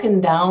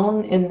broken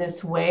down in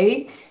this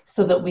way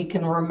so that we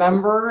can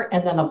remember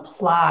and then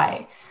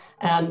apply.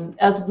 And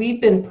as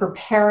we've been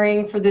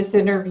preparing for this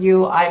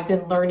interview, I've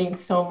been learning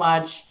so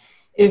much.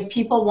 If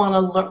people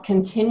want to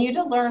continue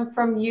to learn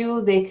from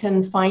you, they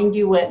can find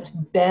you at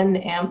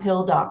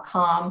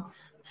benampill.com.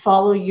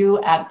 Follow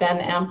you at Ben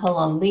Ampill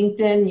on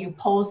LinkedIn. You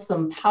post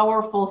some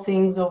powerful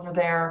things over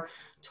there,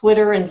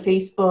 Twitter and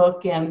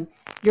Facebook, and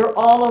you're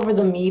all over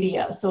the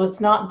media. So it's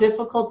not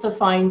difficult to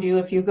find you.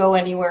 If you go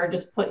anywhere,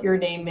 just put your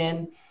name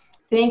in.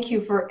 Thank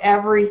you for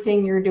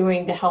everything you're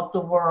doing to help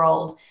the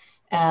world,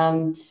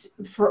 and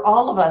for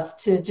all of us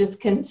to just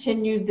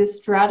continue this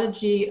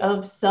strategy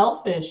of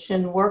selfish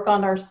and work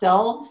on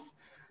ourselves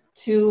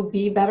to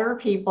be better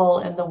people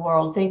in the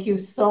world. Thank you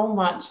so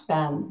much,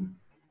 Ben.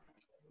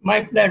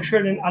 My pleasure,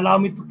 and allow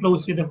me to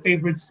close with a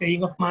favorite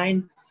saying of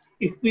mine.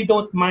 If we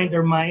don't mind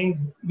our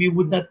mind, we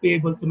would not be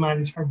able to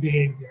manage our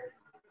behavior.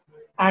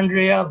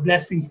 Andrea,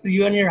 blessings to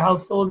you and your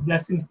household,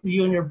 blessings to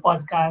you and your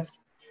podcast.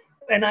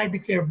 And I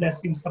declare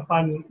blessings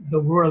upon the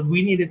world.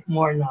 We need it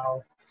more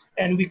now.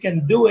 And we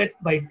can do it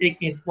by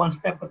taking it one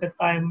step at a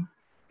time.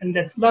 And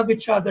let's love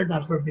each other,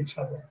 not hurt each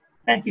other.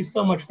 Thank you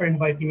so much for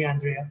inviting me,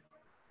 Andrea.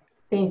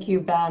 Thank you,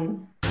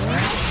 Ben.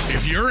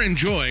 If you're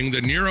enjoying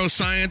the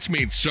Neuroscience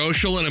Meets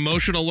Social and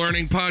Emotional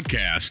Learning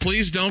podcast,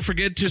 please don't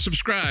forget to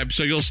subscribe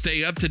so you'll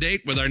stay up to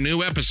date with our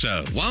new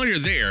episode. While you're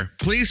there,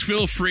 please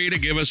feel free to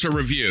give us a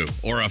review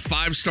or a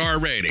 5-star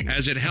rating,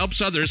 as it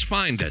helps others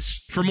find us.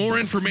 For more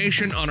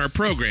information on our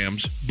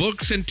programs,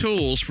 books, and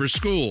tools for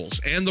schools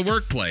and the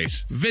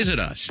workplace, visit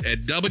us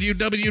at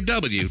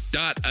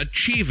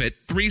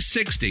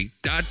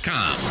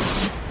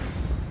www.achieveit360.com.